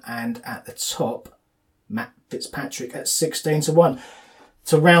 30-1, and at the top, Matt Fitzpatrick at 16-1.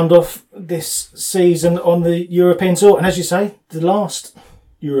 To round off this season on the European Tour. And as you say, the last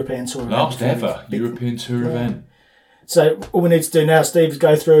European Tour event. Last ever European Tour event. So all we need to do now, Steve, is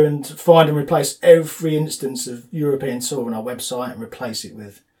go through and find and replace every instance of European Tour on our website and replace it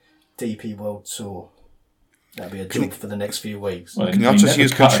with DP World Tour. That'll be a job for the next few weeks. Well, not just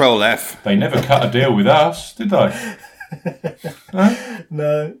use Control F. They never cut a deal with us, did they? Huh?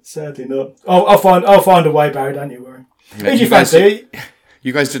 No, sadly not. I'll find a way, Barry. Don't you worry. Yeah, Who you fancy?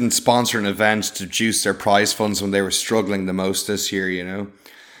 You guys didn't sponsor an event to juice their prize funds when they were struggling the most this year.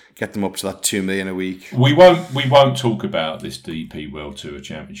 Get them up to that $2 million a week. We won't talk about this DP World Tour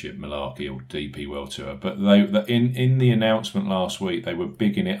Championship malarkey or DP World Tour, but in the announcement last week they were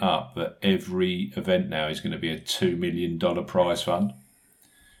bigging it up that every event now is going to be a $2 million prize fund,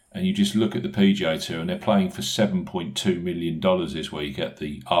 and you just look at the PGA Tour and they're playing for $7.2 million this week at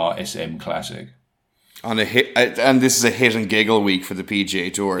the RSM Classic. On a hit, and this is a hit and giggle week for the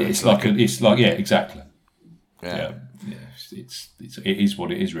PGA Tour. It's like yeah, exactly. Yeah. It is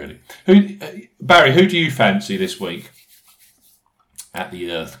what it is, really. Barry, who do you fancy this week at the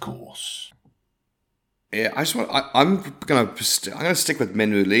Earth Course? Yeah, I'm gonna stick with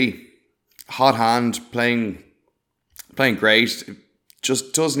Minwoo Lee. Hot hand, playing great.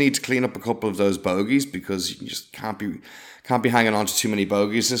 Just does need to clean up a couple of those bogeys because you just can't be hanging on to too many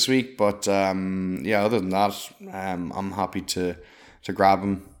bogeys this week. But other than that, I'm happy to grab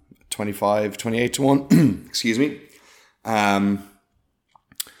him 28-1. Excuse me.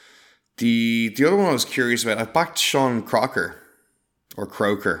 The other one I was curious about, I backed Sean Crocker or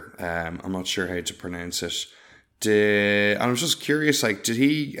Croker. I'm not sure how to pronounce it. I was just curious, did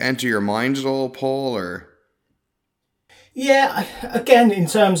he enter your mind at all, Paul? Or yeah, again, in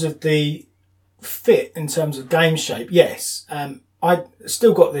terms of the fit, in terms of game shape, yes. I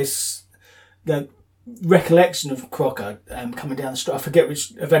still got this recollection of Crocker coming down the straight. I forget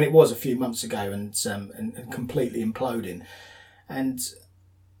which event it was a few months ago, and completely imploding. And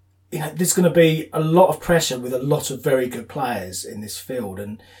there's going to be a lot of pressure with a lot of very good players in this field.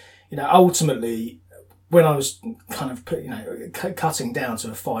 And ultimately, when I was kind of cutting down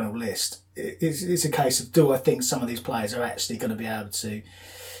to a final list, it's a case of, do I think some of these players are actually going to be able to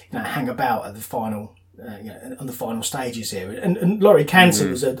hang about at the final on the final stages here. And Laurie Canter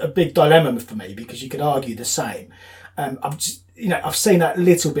was a big dilemma for me, because you could argue the same. I've seen that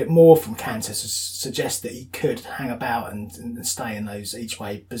little bit more from Canter to suggest that he could hang about and stay in those each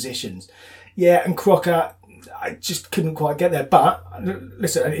way positions. Yeah, and Crocker, I just couldn't quite get there. But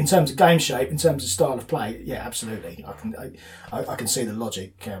listen, in terms of game shape, in terms of style of play, yeah, absolutely, I can see the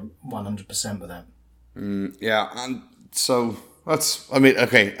logic 100% with that. Yeah, and so.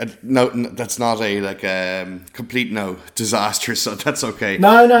 Okay. No, that's not a complete no disaster. So that's okay.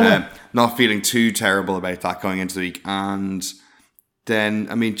 No. Not feeling too terrible about that going into the week. And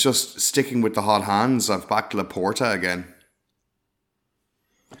then, just sticking with the hot hands, I've backed Laporta again.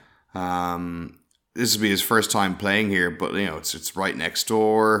 This will be his first time playing here, but it's right next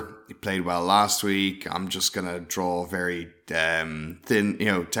door. He played well last week. I'm just gonna draw very thin,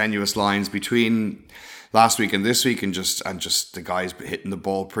 tenuous lines between last week and this week, and just the guys hitting the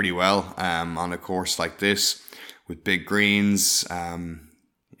ball pretty well on a course like this with big greens.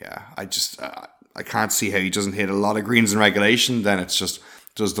 yeah, I can't see how he doesn't hit a lot of greens in regulation. Then it's just,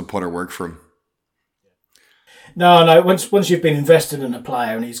 does the putter work for him? No. Once you've been invested in a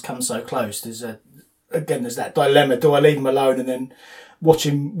player and he's come so close, there's that dilemma. Do I leave him alone and then watch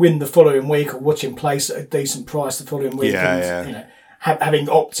him win the following week, or watch him place at a decent price the following week? And, having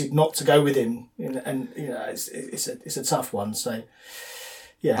opted not to go with him, and it's a tough one. So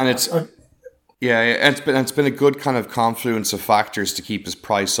yeah, and it's been a good kind of confluence of factors to keep his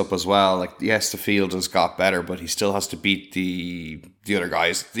price up as well. Like, yes, the field has got better, but he still has to beat the other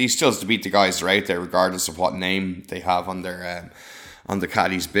guys. He still has to beat the guys that are out there, regardless of what name they have on their on the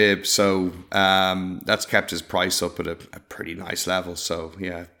caddy's bib. So that's kept his price up at a pretty nice level. So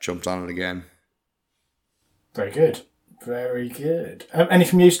yeah, jumped on it again. Very good. Very good. Any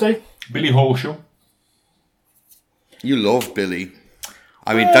from you, Steve? Billy Horschel. You love Billy.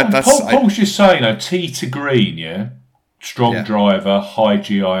 I mean, that's... Paul's just saying, tee to green, yeah? Strong driver, high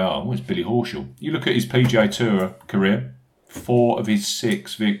GIR. Well, it's Billy Horschel. You look at his PGA Tour career, 4 of his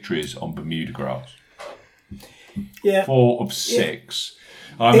 6 victories on Bermuda grass. Yeah. 4 of 6.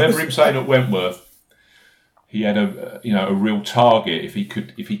 Yeah. I remember him saying at Wentworth, he had a real target if he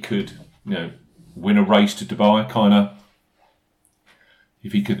could win a race to Dubai, kind of.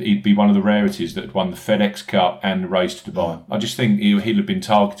 He'd be one of the rarities that had won the FedEx Cup and the race to Dubai. I just think he'll have been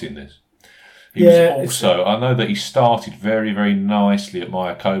targeting this. He was also, I know that he started very, very nicely at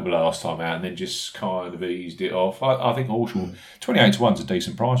Mayakoba last time out and then just kind of eased it off. I think Horschel, 28-1's a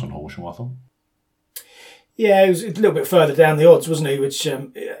decent price on Horschel, I thought. Yeah, it was a little bit further down the odds, wasn't he? Which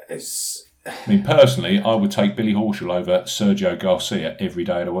is... I mean, personally, I would take Billy Horschel over Sergio Garcia every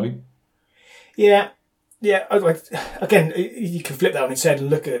day of the week. Yeah. Yeah, again, you can flip that on its head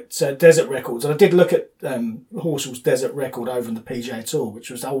and look at desert records. And I did look at Horschel's desert record over on the PGA Tour, which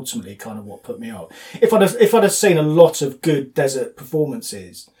was ultimately kind of what put me off. If I'd have seen a lot of good desert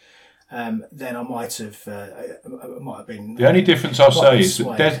performances, then I might have been. The only difference I'll say is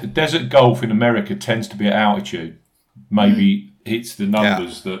that desert golf in America tends to be at altitude. Maybe hits the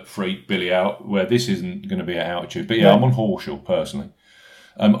numbers that freak Billy out, where this isn't going to be at altitude. But I'm on Horschel personally.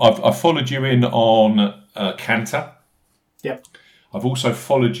 I've followed you in on Canter. Yep. I've also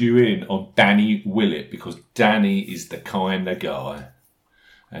followed you in on Danny Willett, because Danny is the kind of guy,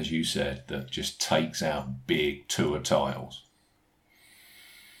 as you said, that just takes out big tour titles.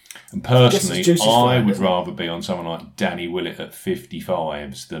 And personally, I would rather be on someone like Danny Willett at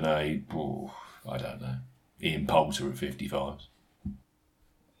 55s than I don't know, Ian Poulter at 55s.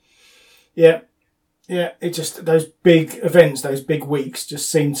 Yeah. Yeah, it just, those big events, those big weeks just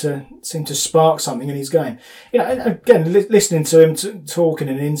seem to spark something in his game. And again, listening to him talk in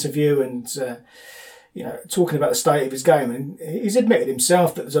an interview and talking about the state of his game, and he's admitted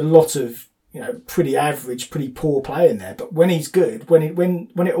himself that there's a lot of pretty average, pretty poor play in there. But when he's good, when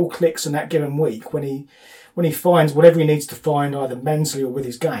it all clicks in that given week, when he finds whatever he needs to find, either mentally or with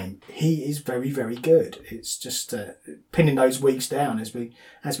his game, he is very, very good. It's just pinning those weeks down, as we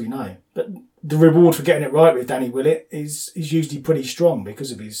know. But the reward for getting it right with Danny Willett is usually pretty strong,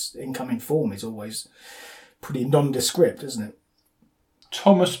 because of his incoming form is always pretty nondescript, isn't it?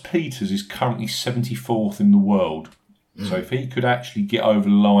 Thomas Pieters is currently 74th in the world. So if he could actually get over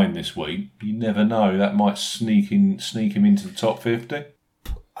the line this week, you never know, that might sneak him into the top 50.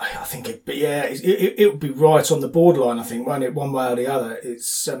 I think it would be right on the borderline, I think, won't it, one way or the other.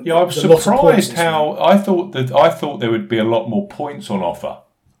 It's I was surprised how I thought there would be a lot more points on offer.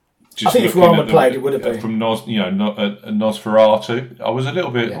 I think if Rahm had played, it would have been from Nosferatu. I was a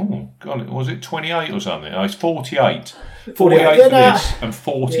little bit. Oh God, was it 28 or something? No, it's 48. 48 for this and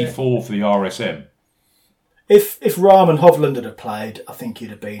 44 for the RSM. If Rahm and Hovland had played, I think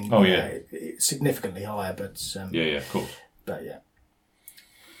you'd have been significantly higher. But of course. But yeah.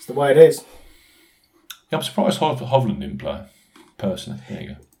 It's the way it is. Yeah, I'm surprised Hovland didn't play, personally. There you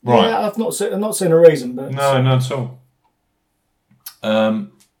go. Right. Yeah, I've not seen a reason. But no, not at all.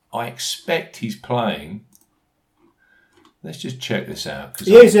 I expect he's playing. Let's just check this out.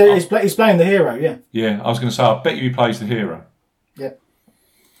 He's playing the hero, yeah. Yeah, I was going to say, I bet you he plays the hero. Yeah.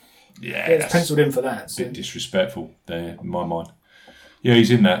 Yeah, it's penciled in for that. A bit disrespectful there, in my mind. Yeah,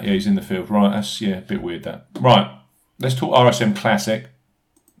 he's in that. Yeah, he's in the field. Right, that's a bit weird, that. Right, let's talk RSM Classic.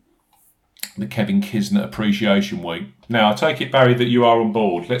 The Kevin Kisner Appreciation Week. Now, I take it, Barry, that you are on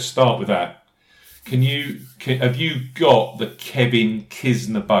board. Let's start with that. Have you got the Kevin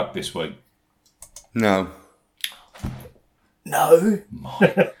Kisner bug this week? No.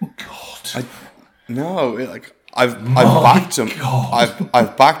 My God. I've backed him.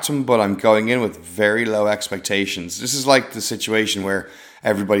 I've backed him, but I'm going in with very low expectations. This is like the situation where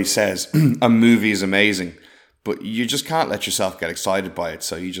everybody says a movie is amazing, but you just can't let yourself get excited by it.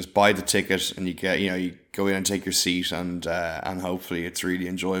 So you just buy the ticket and you go in and take your seat, and hopefully it's really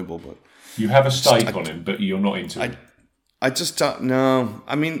enjoyable. But you have a stake on him, but you're not into it. I just don't know.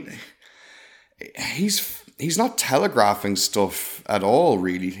 I mean, he's not telegraphing stuff at all.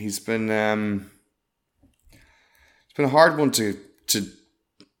 Really, it's been a hard one to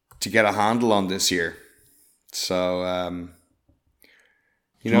get a handle on this year. So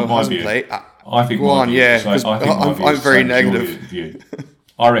hasn't played. I think. Go on, yeah. I'm very negative. View.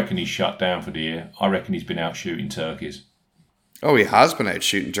 I reckon he's shut down for the year. I reckon he's been out shooting turkeys. Oh, he has been out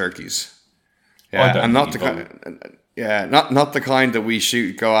shooting turkeys. Yeah, and not the kind. Yeah, not the kind that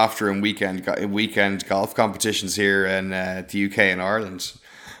we go after in weekend golf competitions here in the UK and Ireland.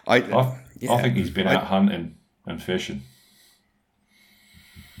 I think he's been out hunting and fishing.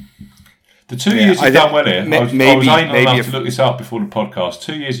 The 2 years he's done well here, I was enough to look this up before the podcast.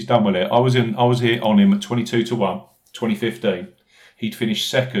 2 years he's done well here. I was here on him at 22-1, 2015. He'd finished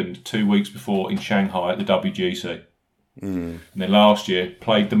second 2 weeks before in Shanghai at the WGC. And then last year,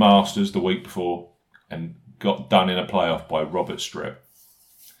 played the Masters the week before and got done in a playoff by Robert Streb.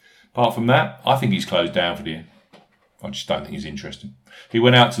 Apart from that, I think he's closed down for the year. I just don't think he's interested. He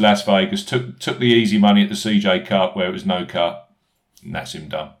went out to Las Vegas, took the easy money at the CJ Cup where it was no cut, and that's him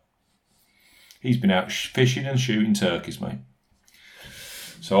done. He's been out fishing and shooting turkeys, mate.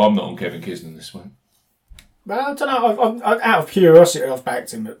 So I'm not on Kevin Kisner this week. Well, I don't know. I'm out of curiosity, I've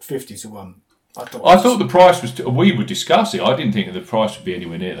backed him at 50-1. I thought the price was... we would discuss it. I didn't think that the price would be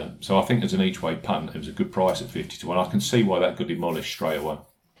anywhere near that. So I think as an each-way punt, it was a good price at 50-1. I can see why that got demolished straight away.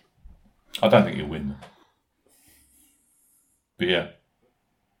 I don't think he'll win them. But yeah.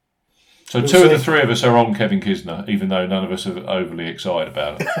 So two of the three of us are on Kevin Kisner, even though none of us are overly excited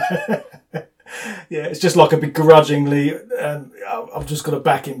about it. Yeah, it's just like a begrudgingly, I've just got to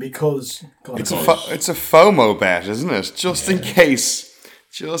back him because... It's a FOMO bet, isn't it? Just in case.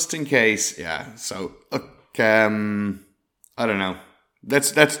 Just in case. Yeah, so, look, I don't know.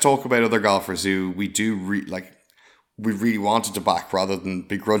 Let's talk about other golfers who we do, we really wanted to back rather than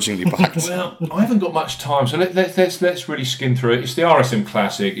begrudgingly backed. Well, I haven't got much time, so let's really skim through it. It's the RSM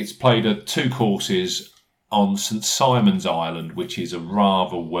Classic. It's played at 2 courses on St Simon's Island, which is a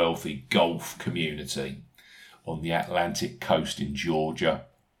rather wealthy golf community on the Atlantic coast in Georgia.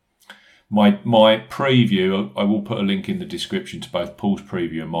 My preview, I will put a link in the description to both Paul's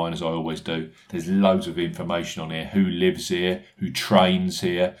preview and mine, as I always do. There's loads of information on here, who lives here, who trains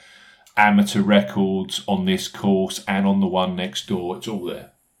here, amateur records on this course and on the one next door. It's all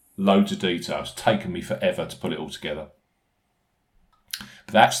there. Loads of details. It's taken me forever to put it all together.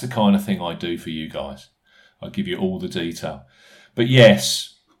 But that's the kind of thing I do for you guys. I give you all the detail. But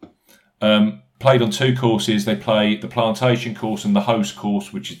yes, played on 2 courses. They play the Plantation course and the host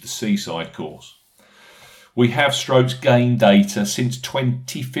course, which is the Seaside course. We have strokes gain data since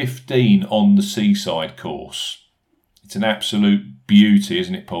 2015 on the Seaside course. It's an absolute beauty,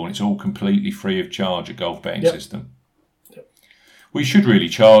 isn't it, Paul? It's all completely free of charge at Golf Betting System. Yep. We should really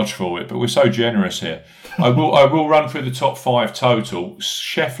charge for it, but we're so generous here. I will run through the top 5 total.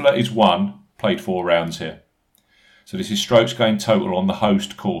 Scheffler is 1, played 4 rounds here. So this is strokes gained total on the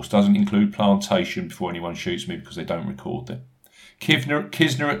host course. Doesn't include Plantation before anyone shoots me because they don't record it.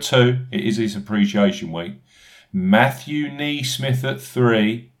 Kisner at 2. It is his appreciation week. Matthew Neesmith at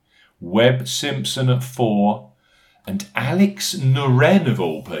 3. Webb Simpson at 4. And Alex Noren, of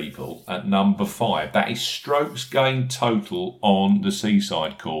all people, at number 5. That is strokes gained total on the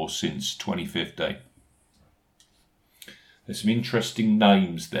Seaside course since 2015. There's some interesting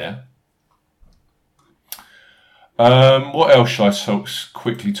names there. What else shall I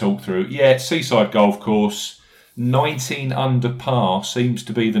quickly talk through? Yeah, Seaside Golf Course, 19 under par seems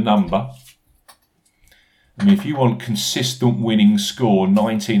to be the number. I mean, if you want consistent winning score,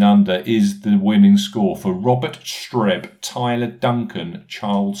 19 under is the winning score for Robert Streb, Tyler Duncan,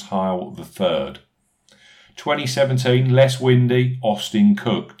 Charles Howell III. 2017, less windy, Austin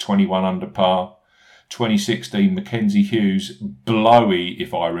Cook, 21 under par. 2016, Mackenzie Hughes, blowy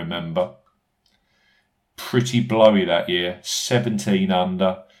if I remember. Pretty blowy that year, 17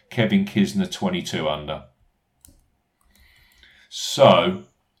 under. Kevin Kisner, 22 under. So,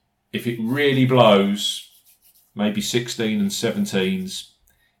 if it really blows, maybe 16 and 17s.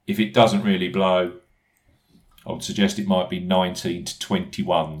 If it doesn't really blow, I would suggest it might be 19 to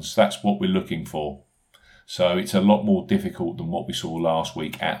 21s. That's what we're looking for. So it's a lot more difficult than what we saw last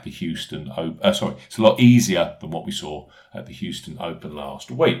week at the Houston Open. It's a lot easier than what we saw at the Houston Open last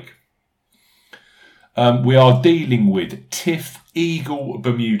week. We are dealing with Tiff Eagle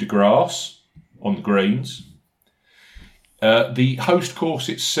Bermuda grass on the greens. The host course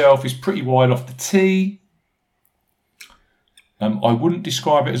itself is pretty wide off the tee. I wouldn't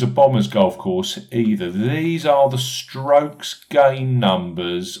describe it as a bomber's golf course either. These are the strokes gain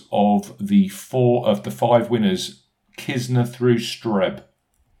numbers of the 5 winners, Kisner through Streb.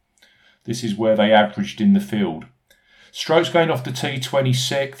 This is where they averaged in the field. Strokes gained off the tee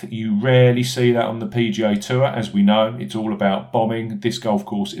 26th. You rarely see that on the PGA Tour. As we know, it's all about bombing. This golf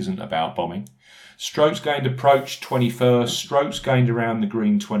course isn't about bombing. Strokes gained approach 21st. Strokes gained around the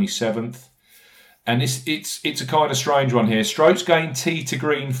green 27th. And it's a kind of strange one here. Strokes gained tee to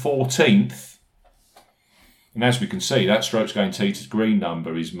green 14th. And as we can see, that strokes gained tee to green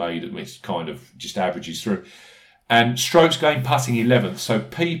number is made, it's kind of just averages through. And strokes gained putting 11th. So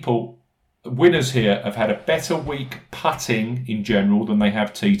winners here have had a better week putting in general than they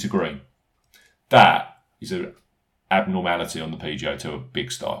have tee to green. That is an abnormality on the PGA Tour,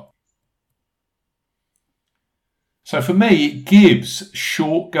 big style. So for me, it gives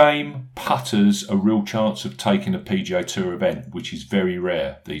short game putters a real chance of taking a PGA Tour event, which is very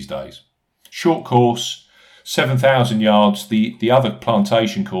rare these days. Short course, 7,000 yards. The other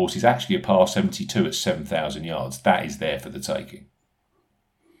Plantation course is actually a par 72 at 7,000 yards. That is there for the taking.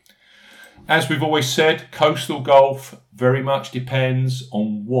 As we've always said, coastal golf very much depends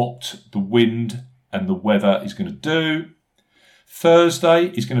on what the wind and the weather is going to do. Thursday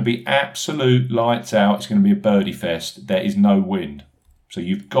is going to be absolute lights out. It's going to be a birdie fest. There is no wind. So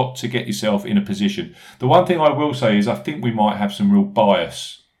you've got to get yourself in a position. The one thing I will say is I think we might have some real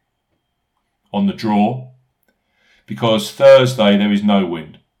bias on the draw because Thursday there is no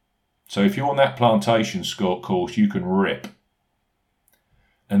wind. So if you're on that Plantation course, you can rip.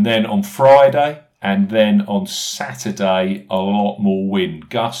 And then on Friday and then on Saturday, a lot more wind,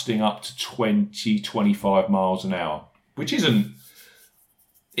 gusting up to 20, 25 miles an hour, which isn't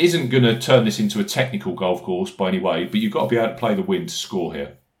going to turn this into a technical golf course by any way, but you've got to be able to play the wind to score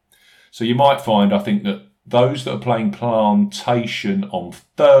here. So you might find, I think, that those that are playing Plantation on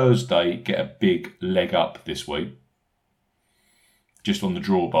Thursday get a big leg up this week, just on the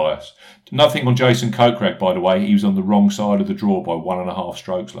draw bias. Nothing on Jason Kokrak, by the way. He was on the wrong side of the draw by 1.5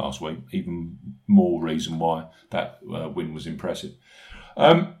 strokes last week. Even more reason why that win was impressive.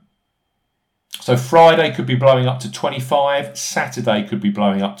 So Friday could be blowing up to 25. Saturday could be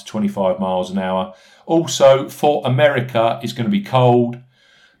blowing up to 25 miles an hour. Also, for America, it's going to be cold.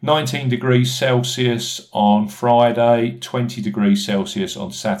 19 degrees Celsius on Friday, 20 degrees Celsius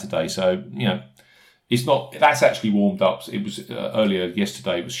on Saturday. So, it's not. That's actually warmed up. It was earlier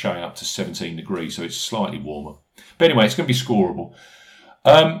yesterday. It was showing up to 17 degrees, so it's slightly warmer. But anyway, it's going to be scoreable.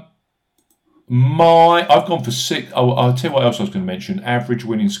 I've gone for 6. Oh, I'll tell you what else I was going to mention. Average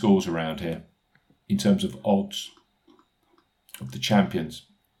winning scores around here, in terms of odds of the champions.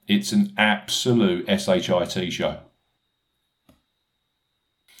 It's an absolute SHIT show.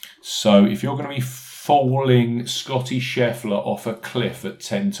 So if you're going to be falling Scotty Scheffler off a cliff at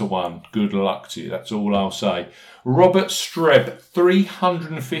 10-1, good luck to you. That's all I'll say. Robert Streb,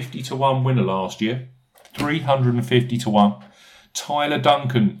 350-1 winner last year. 350-1. Tyler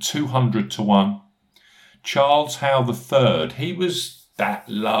Duncan, 200-1. Charles Howe III, he was that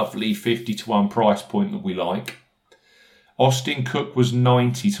lovely 50-1 price point that we like. Austin Cook was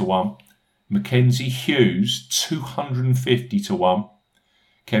 90-1. Mackenzie Hughes, 250-1.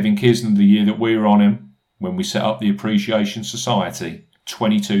 Kevin Kisner, the year that we were on him, when we set up the Appreciation Society,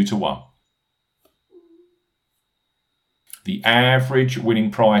 22-1. The average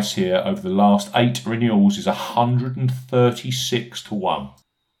winning price here over the last 8 renewals is 136-1.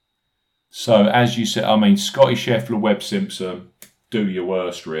 So, as you said, Scotty Scheffler, Webb Simpson, do your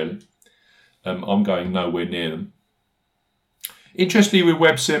worst, really. I'm going nowhere near them. Interestingly, with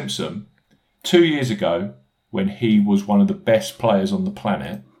Webb Simpson, 2 years ago, when he was one of the best players on the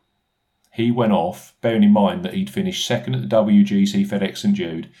planet, he went off, bearing in mind that he'd finished second at the WGC FedEx St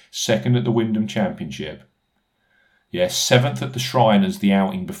Jude, second at the Wyndham Championship. Yes, 7th at the Shriners the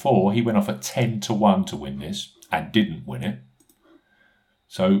outing before. He went off at 10-1 to win this and didn't win it.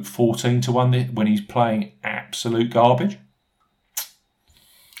 So 14-1 when he's playing absolute garbage.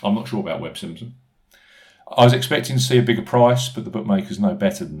 I'm not sure about Webb Simpson. I was expecting to see a bigger price, but the bookmakers know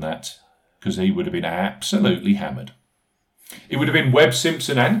better than that, because he would have been absolutely hammered. It would have been Webb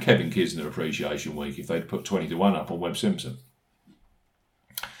Simpson and Kevin Kisner Appreciation Week if they'd put 20-1 up on Webb Simpson.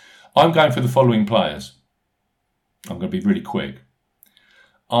 I'm going for the following players. I'm going to be really quick.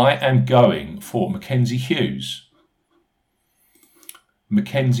 I am going for Mackenzie Hughes.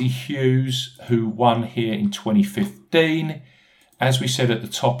 Mackenzie Hughes, who won here in 2015. As we said at the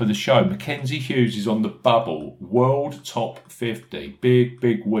top of the show, Mackenzie Hughes is on the bubble, world top 50.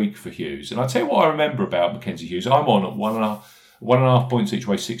 Big week for Hughes. And I'll tell you what I remember about Mackenzie Hughes. I'm on at 1.5 points each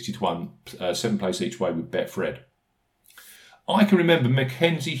way, 60-1, 7 place each way with Betfred. I can remember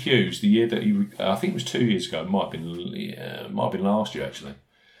Mackenzie Hughes, the year that I think it was 2 years ago, might have been last year actually.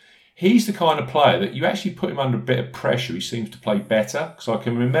 He's the kind of player that you actually put him under a bit of pressure, he seems to play better. Because I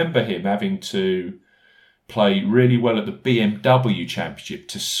can remember him having to play really well at the BMW Championship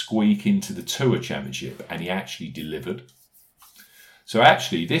to squeak into the Tour Championship, and he actually delivered. So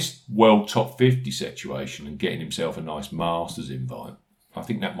actually, this World Top 50 situation and getting himself a nice Masters invite, I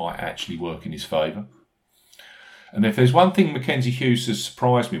think that might actually work in his favour. And if there's one thing Mackenzie Hughes has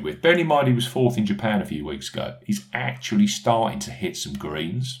surprised me with, bearing in mind he was fourth in Japan a few weeks ago, he's actually starting to hit some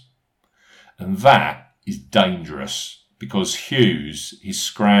greens. And that is dangerous because Hughes is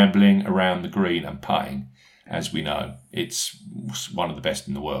scrambling around the green and putting, as we know. It's one of the best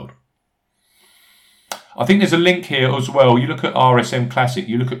in the world. I think there's a link here as well. You look at RSM Classic,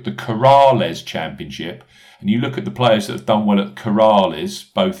 you look at the Corrales Championship, and you look at the players that have done well at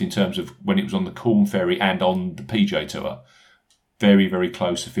Corrales, both in terms of when it was on the Corn Ferry and on the PJ Tour. Very, very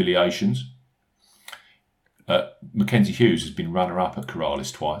close affiliations. Mackenzie Hughes has been runner-up at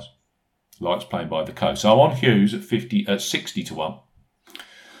Corrales twice. Likes playing by the coast. So I'm on Hughes at 60 to 1.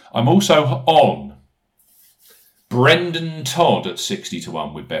 I'm also on Brendan Todd at 60 to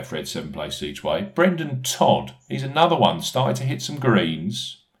 1 with Betfred 7 places each way. Brendan Todd, he's another one, started to hit some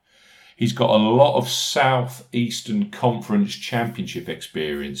greens. He's got a lot of South Eastern Conference Championship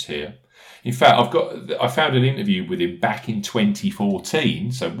experience here. In fact, I found an interview with him back in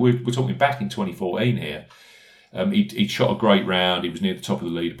 2014. So we're talking back in 2014 here. He'd shot a great round. He was near the top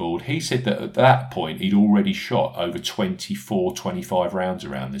of the leaderboard. He said that at that point, he'd already shot over 24, 25 rounds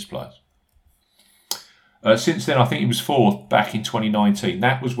around this place. Since then, I think he was fourth back in 2019.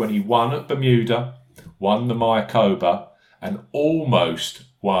 That was when he won at Bermuda, won the Mayakoba, and almost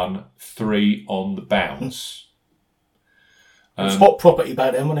won 3 on the bounce. It was hot property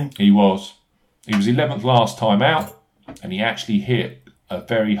back then, wasn't he? He was. He was 11th last time out, and he actually hit a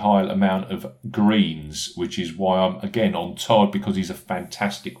very high amount of greens, which is why I'm, again, on Todd, because he's a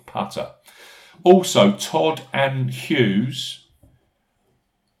fantastic putter. Also, Todd and Hughes,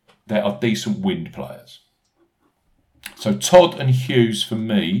 they are decent wind players. So Todd and Hughes for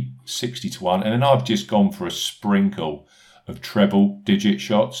me, 60 to 1. And then I've just gone for a sprinkle of treble digit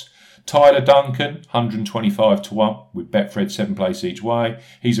shots. Tyler Duncan, 125 to 1 with Betfred 7 places each way.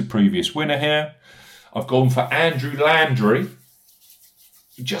 He's a previous winner here. I've gone for Andrew Landry.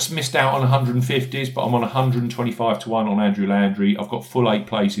 He just missed out on 150s, but I'm on 125 to 1 on Andrew Landry. I've got full 8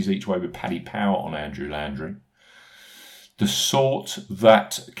 places each way with Paddy Power on Andrew Landry. The sort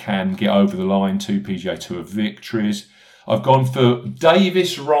that can get over the line, 2 PGA Tour victories. I've gone for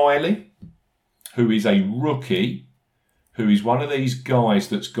Davis Riley, who is a rookie, who is one of these guys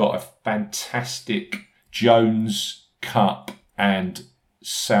that's got a fantastic Jones Cup and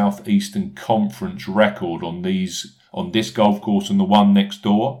South Eastern Conference record on this golf course and the one next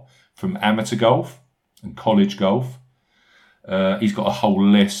door from amateur golf and college golf. He's got a whole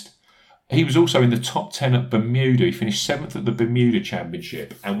list. He was also in the top 10 at Bermuda. He finished 7th at the Bermuda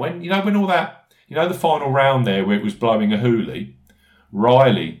Championship. And when all that, the final round there where it was blowing a hoolie,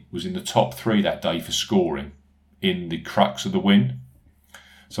 Riley was in the top 3 that day for scoring in the crux of the wind.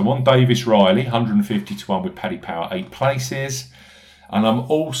 So I'm on Davis Riley, 150 to 1 with Paddy Power, 8 places. And I'm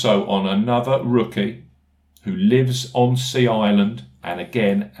also on another rookie who lives on Sea Island and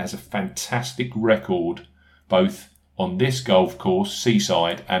again has a fantastic record both on this golf course,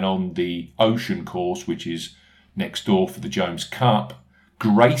 Seaside, and on the Ocean course, which is next door for the Jones Cup,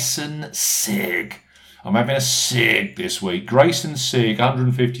 Grayson Sigg. I'm having a Sigg this week. Grayson Sigg,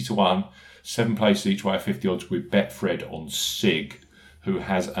 150 to 1, 7 places each way, 50 odds with Betfred on Sigg, who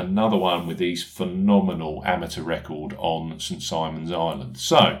has another one with his phenomenal amateur record on St Simon's Island.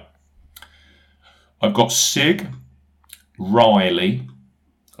 So, I've got Sigg, Riley,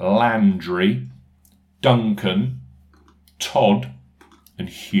 Landry, Duncan, Todd and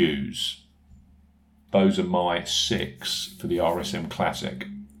Hughes. Those are my 6 for the RSM Classic.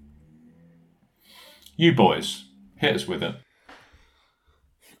 You boys, hit us with it.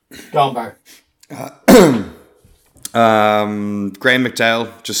 Go on, Barry. Graham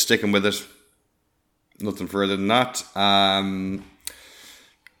McDowell, just sticking with it. Nothing further than that.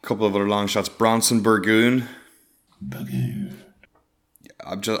 Couple of other long shots. Bronson Burgoon.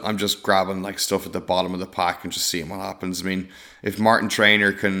 I'm just grabbing like stuff at the bottom of the pack and just seeing what happens. I mean, if Martin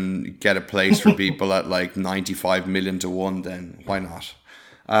Traynor can get a place for people at like 95 million to 1, then why not?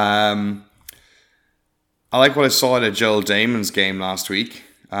 I like what I saw at Joel Damon's game last week.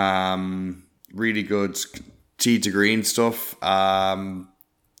 Really good tee to green stuff.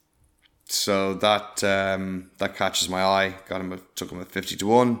 So that catches my eye. Took him at 50 to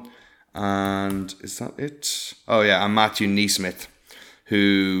 1. And is that it? Oh yeah, and Matthew Neesmith,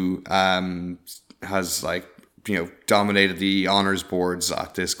 who has dominated the honours boards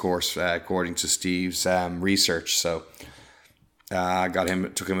at this course according to Steve's research. So I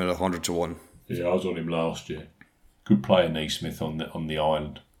took him at 100 to 1. Yeah, I was on him last year. Good player, Neesmith on the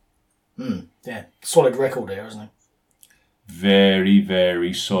island. Yeah, solid record there, isn't he? Very,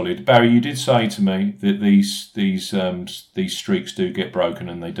 very solid. Barry, you did say to me that these streaks do get broken,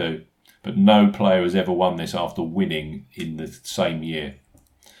 and they do. But no player has ever won this after winning in the same year.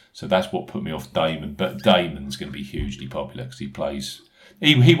 So that's what put me off Damon. But Damon's going to be hugely popular because he plays.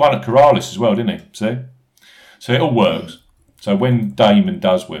 He won at Corrales as well, didn't he? See? So it all works. So when Damon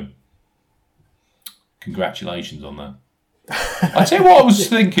does win, congratulations on that. I tell you what I was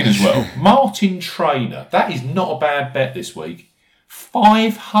thinking as well. Martin Traynor. That is not a bad bet this week.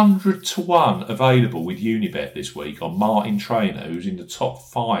 500 to 1 available with Unibet this week on Martin Traynor, who's in the top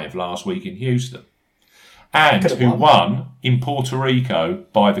 5 last week in Houston. And who won in Puerto Rico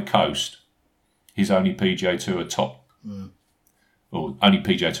by the coast. His only PGA Tour top. Or only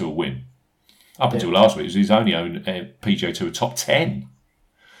PGA Tour win. Up until last week, it was his only PGA Tour top 10.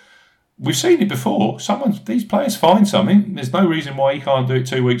 We've seen it before. These players find something. There's no reason why he can't do it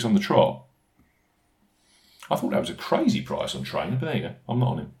 2 weeks on the trot. I thought that was a crazy price on Traynor, but there you go. I'm not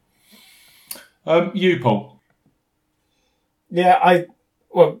on him. You, Paul? Yeah,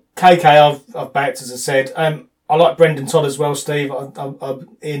 KK I've backed, as I said. I like Brendan Todd as well, Steve.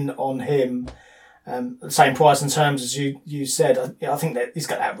 I'm in on him. The same price and terms as you said. I think that he's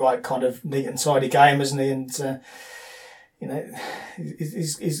got that right kind of neat and tidy game, hasn't he? And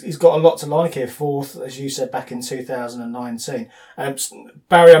he's got a lot to like here. 4th, as you said, back in 2019.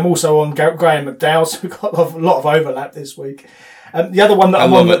 Barry, I'm also on Graham McDowell, so we've got a lot of overlap this week. The other one that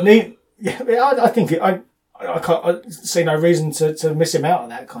I'm on I think I can't see no reason to miss him out on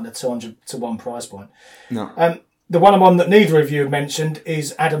that kind of 200 to 1 price point. No. The one I'm on that neither of you have mentioned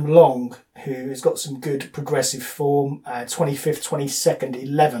is Adam Long, who has got some good progressive form. 25th, 22nd,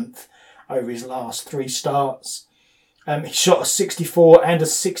 11th over his last 3 starts. He shot a 64 and a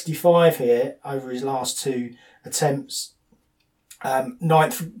 65 here over his last 2 attempts.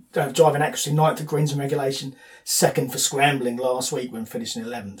 9th driving accuracy, 9th at greens and regulation, 2nd for scrambling last week when finishing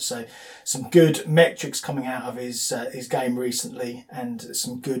 11th. So some good metrics coming out of his game recently, and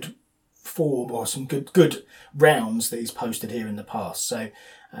some good form or some good rounds that he's posted here in the past. So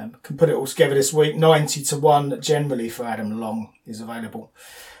can put it all together this week. 90 to 1 generally for Adam Long is available,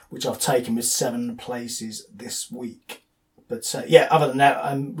 which I've taken with 7 places this week. But other than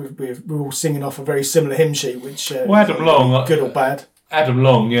that, we're all singing off a very similar hymn sheet, which Adam Long, good or bad. Adam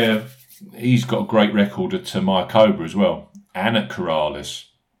Long, yeah, he's got a great record at Mayakoba as well, and at Corrales.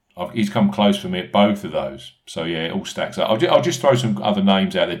 He's come close for me at both of those. So yeah, it all stacks up. I'll just throw some other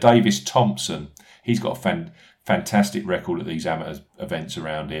names out there. Davis Thompson, he's got a fantastic record at these amateur events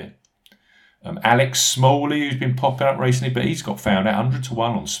around here. Alex Smalley, who's been popping up recently, but he's got found out 100 to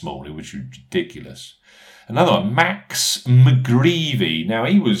 1 on Smalley, which is ridiculous. Another one, Max McGreevy. Now,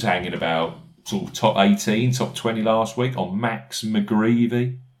 he was hanging about sort of top 18, top 20 last week on Max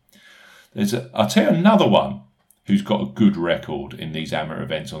McGreevy. I'll tell you another one who's got a good record in these amateur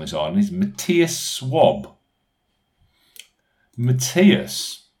events on this island is Matthias Swab.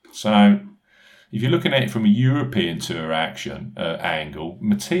 Matthias. So, if you're looking at it from a European Tour angle,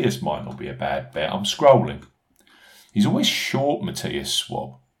 Matthias might not be a bad bet. I'm scrolling. He's always short, Matthias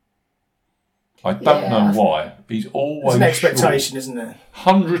Swab. I don't know why. He's always There's an expectation, short. Isn't there?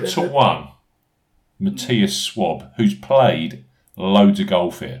 100 to 1. Matthias Swab, who's played loads of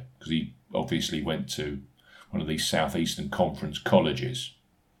golf here, because he obviously went to one of these Southeastern Conference colleges.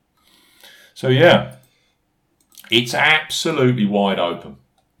 So, yeah, it's absolutely wide open.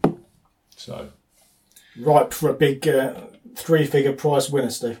 So, ripe for a big 3-figure price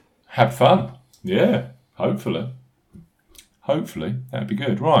winner, Steve. Have fun. Yeah, hopefully. Hopefully, that'd be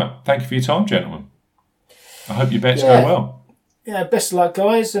good. Right, thank you for your time, gentlemen. I hope your bets go well. Yeah, best of luck,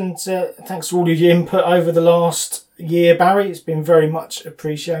 guys, and thanks for all of your input over the last year, Barry. It's been very much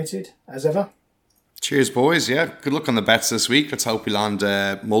appreciated, as ever. Cheers, boys. Yeah, good luck on the bets this week. Let's hope we land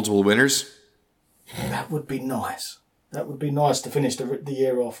multiple winners. That would be nice. That would be nice to finish the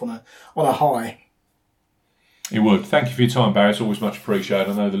year off on a high. It would. Thank you for your time, Barry. It's always much appreciated.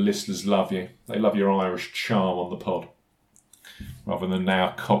 I know the listeners love you. They love your Irish charm on the pod, rather than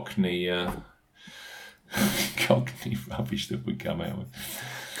now Cockney rubbish that we come out with.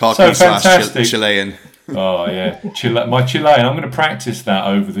 Cockney / Chilean. Oh yeah, my Chilean. I'm going to practice that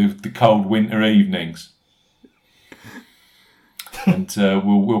over the cold winter evenings, and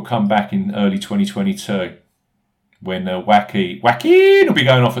we'll come back in early 2022 when Joaquin will be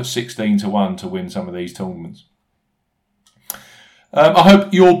going off at 16-1 to win some of these tournaments. I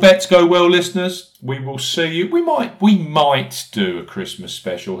hope your bets go well, listeners. We will see you. We might do a Christmas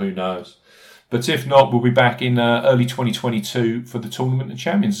special. Who knows? But if not, we'll be back in early 2022 for the Tournament of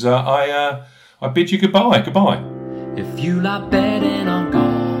Champions. I bid you goodbye. Goodbye. If you like betting on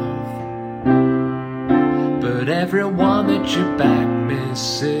golf, but everyone that you back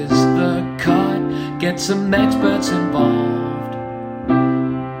misses the cut, get some experts involved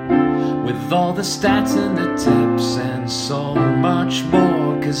with all the stats and the tips and so much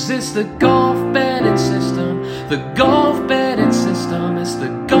more. 'Cause it's the golf betting system, the golf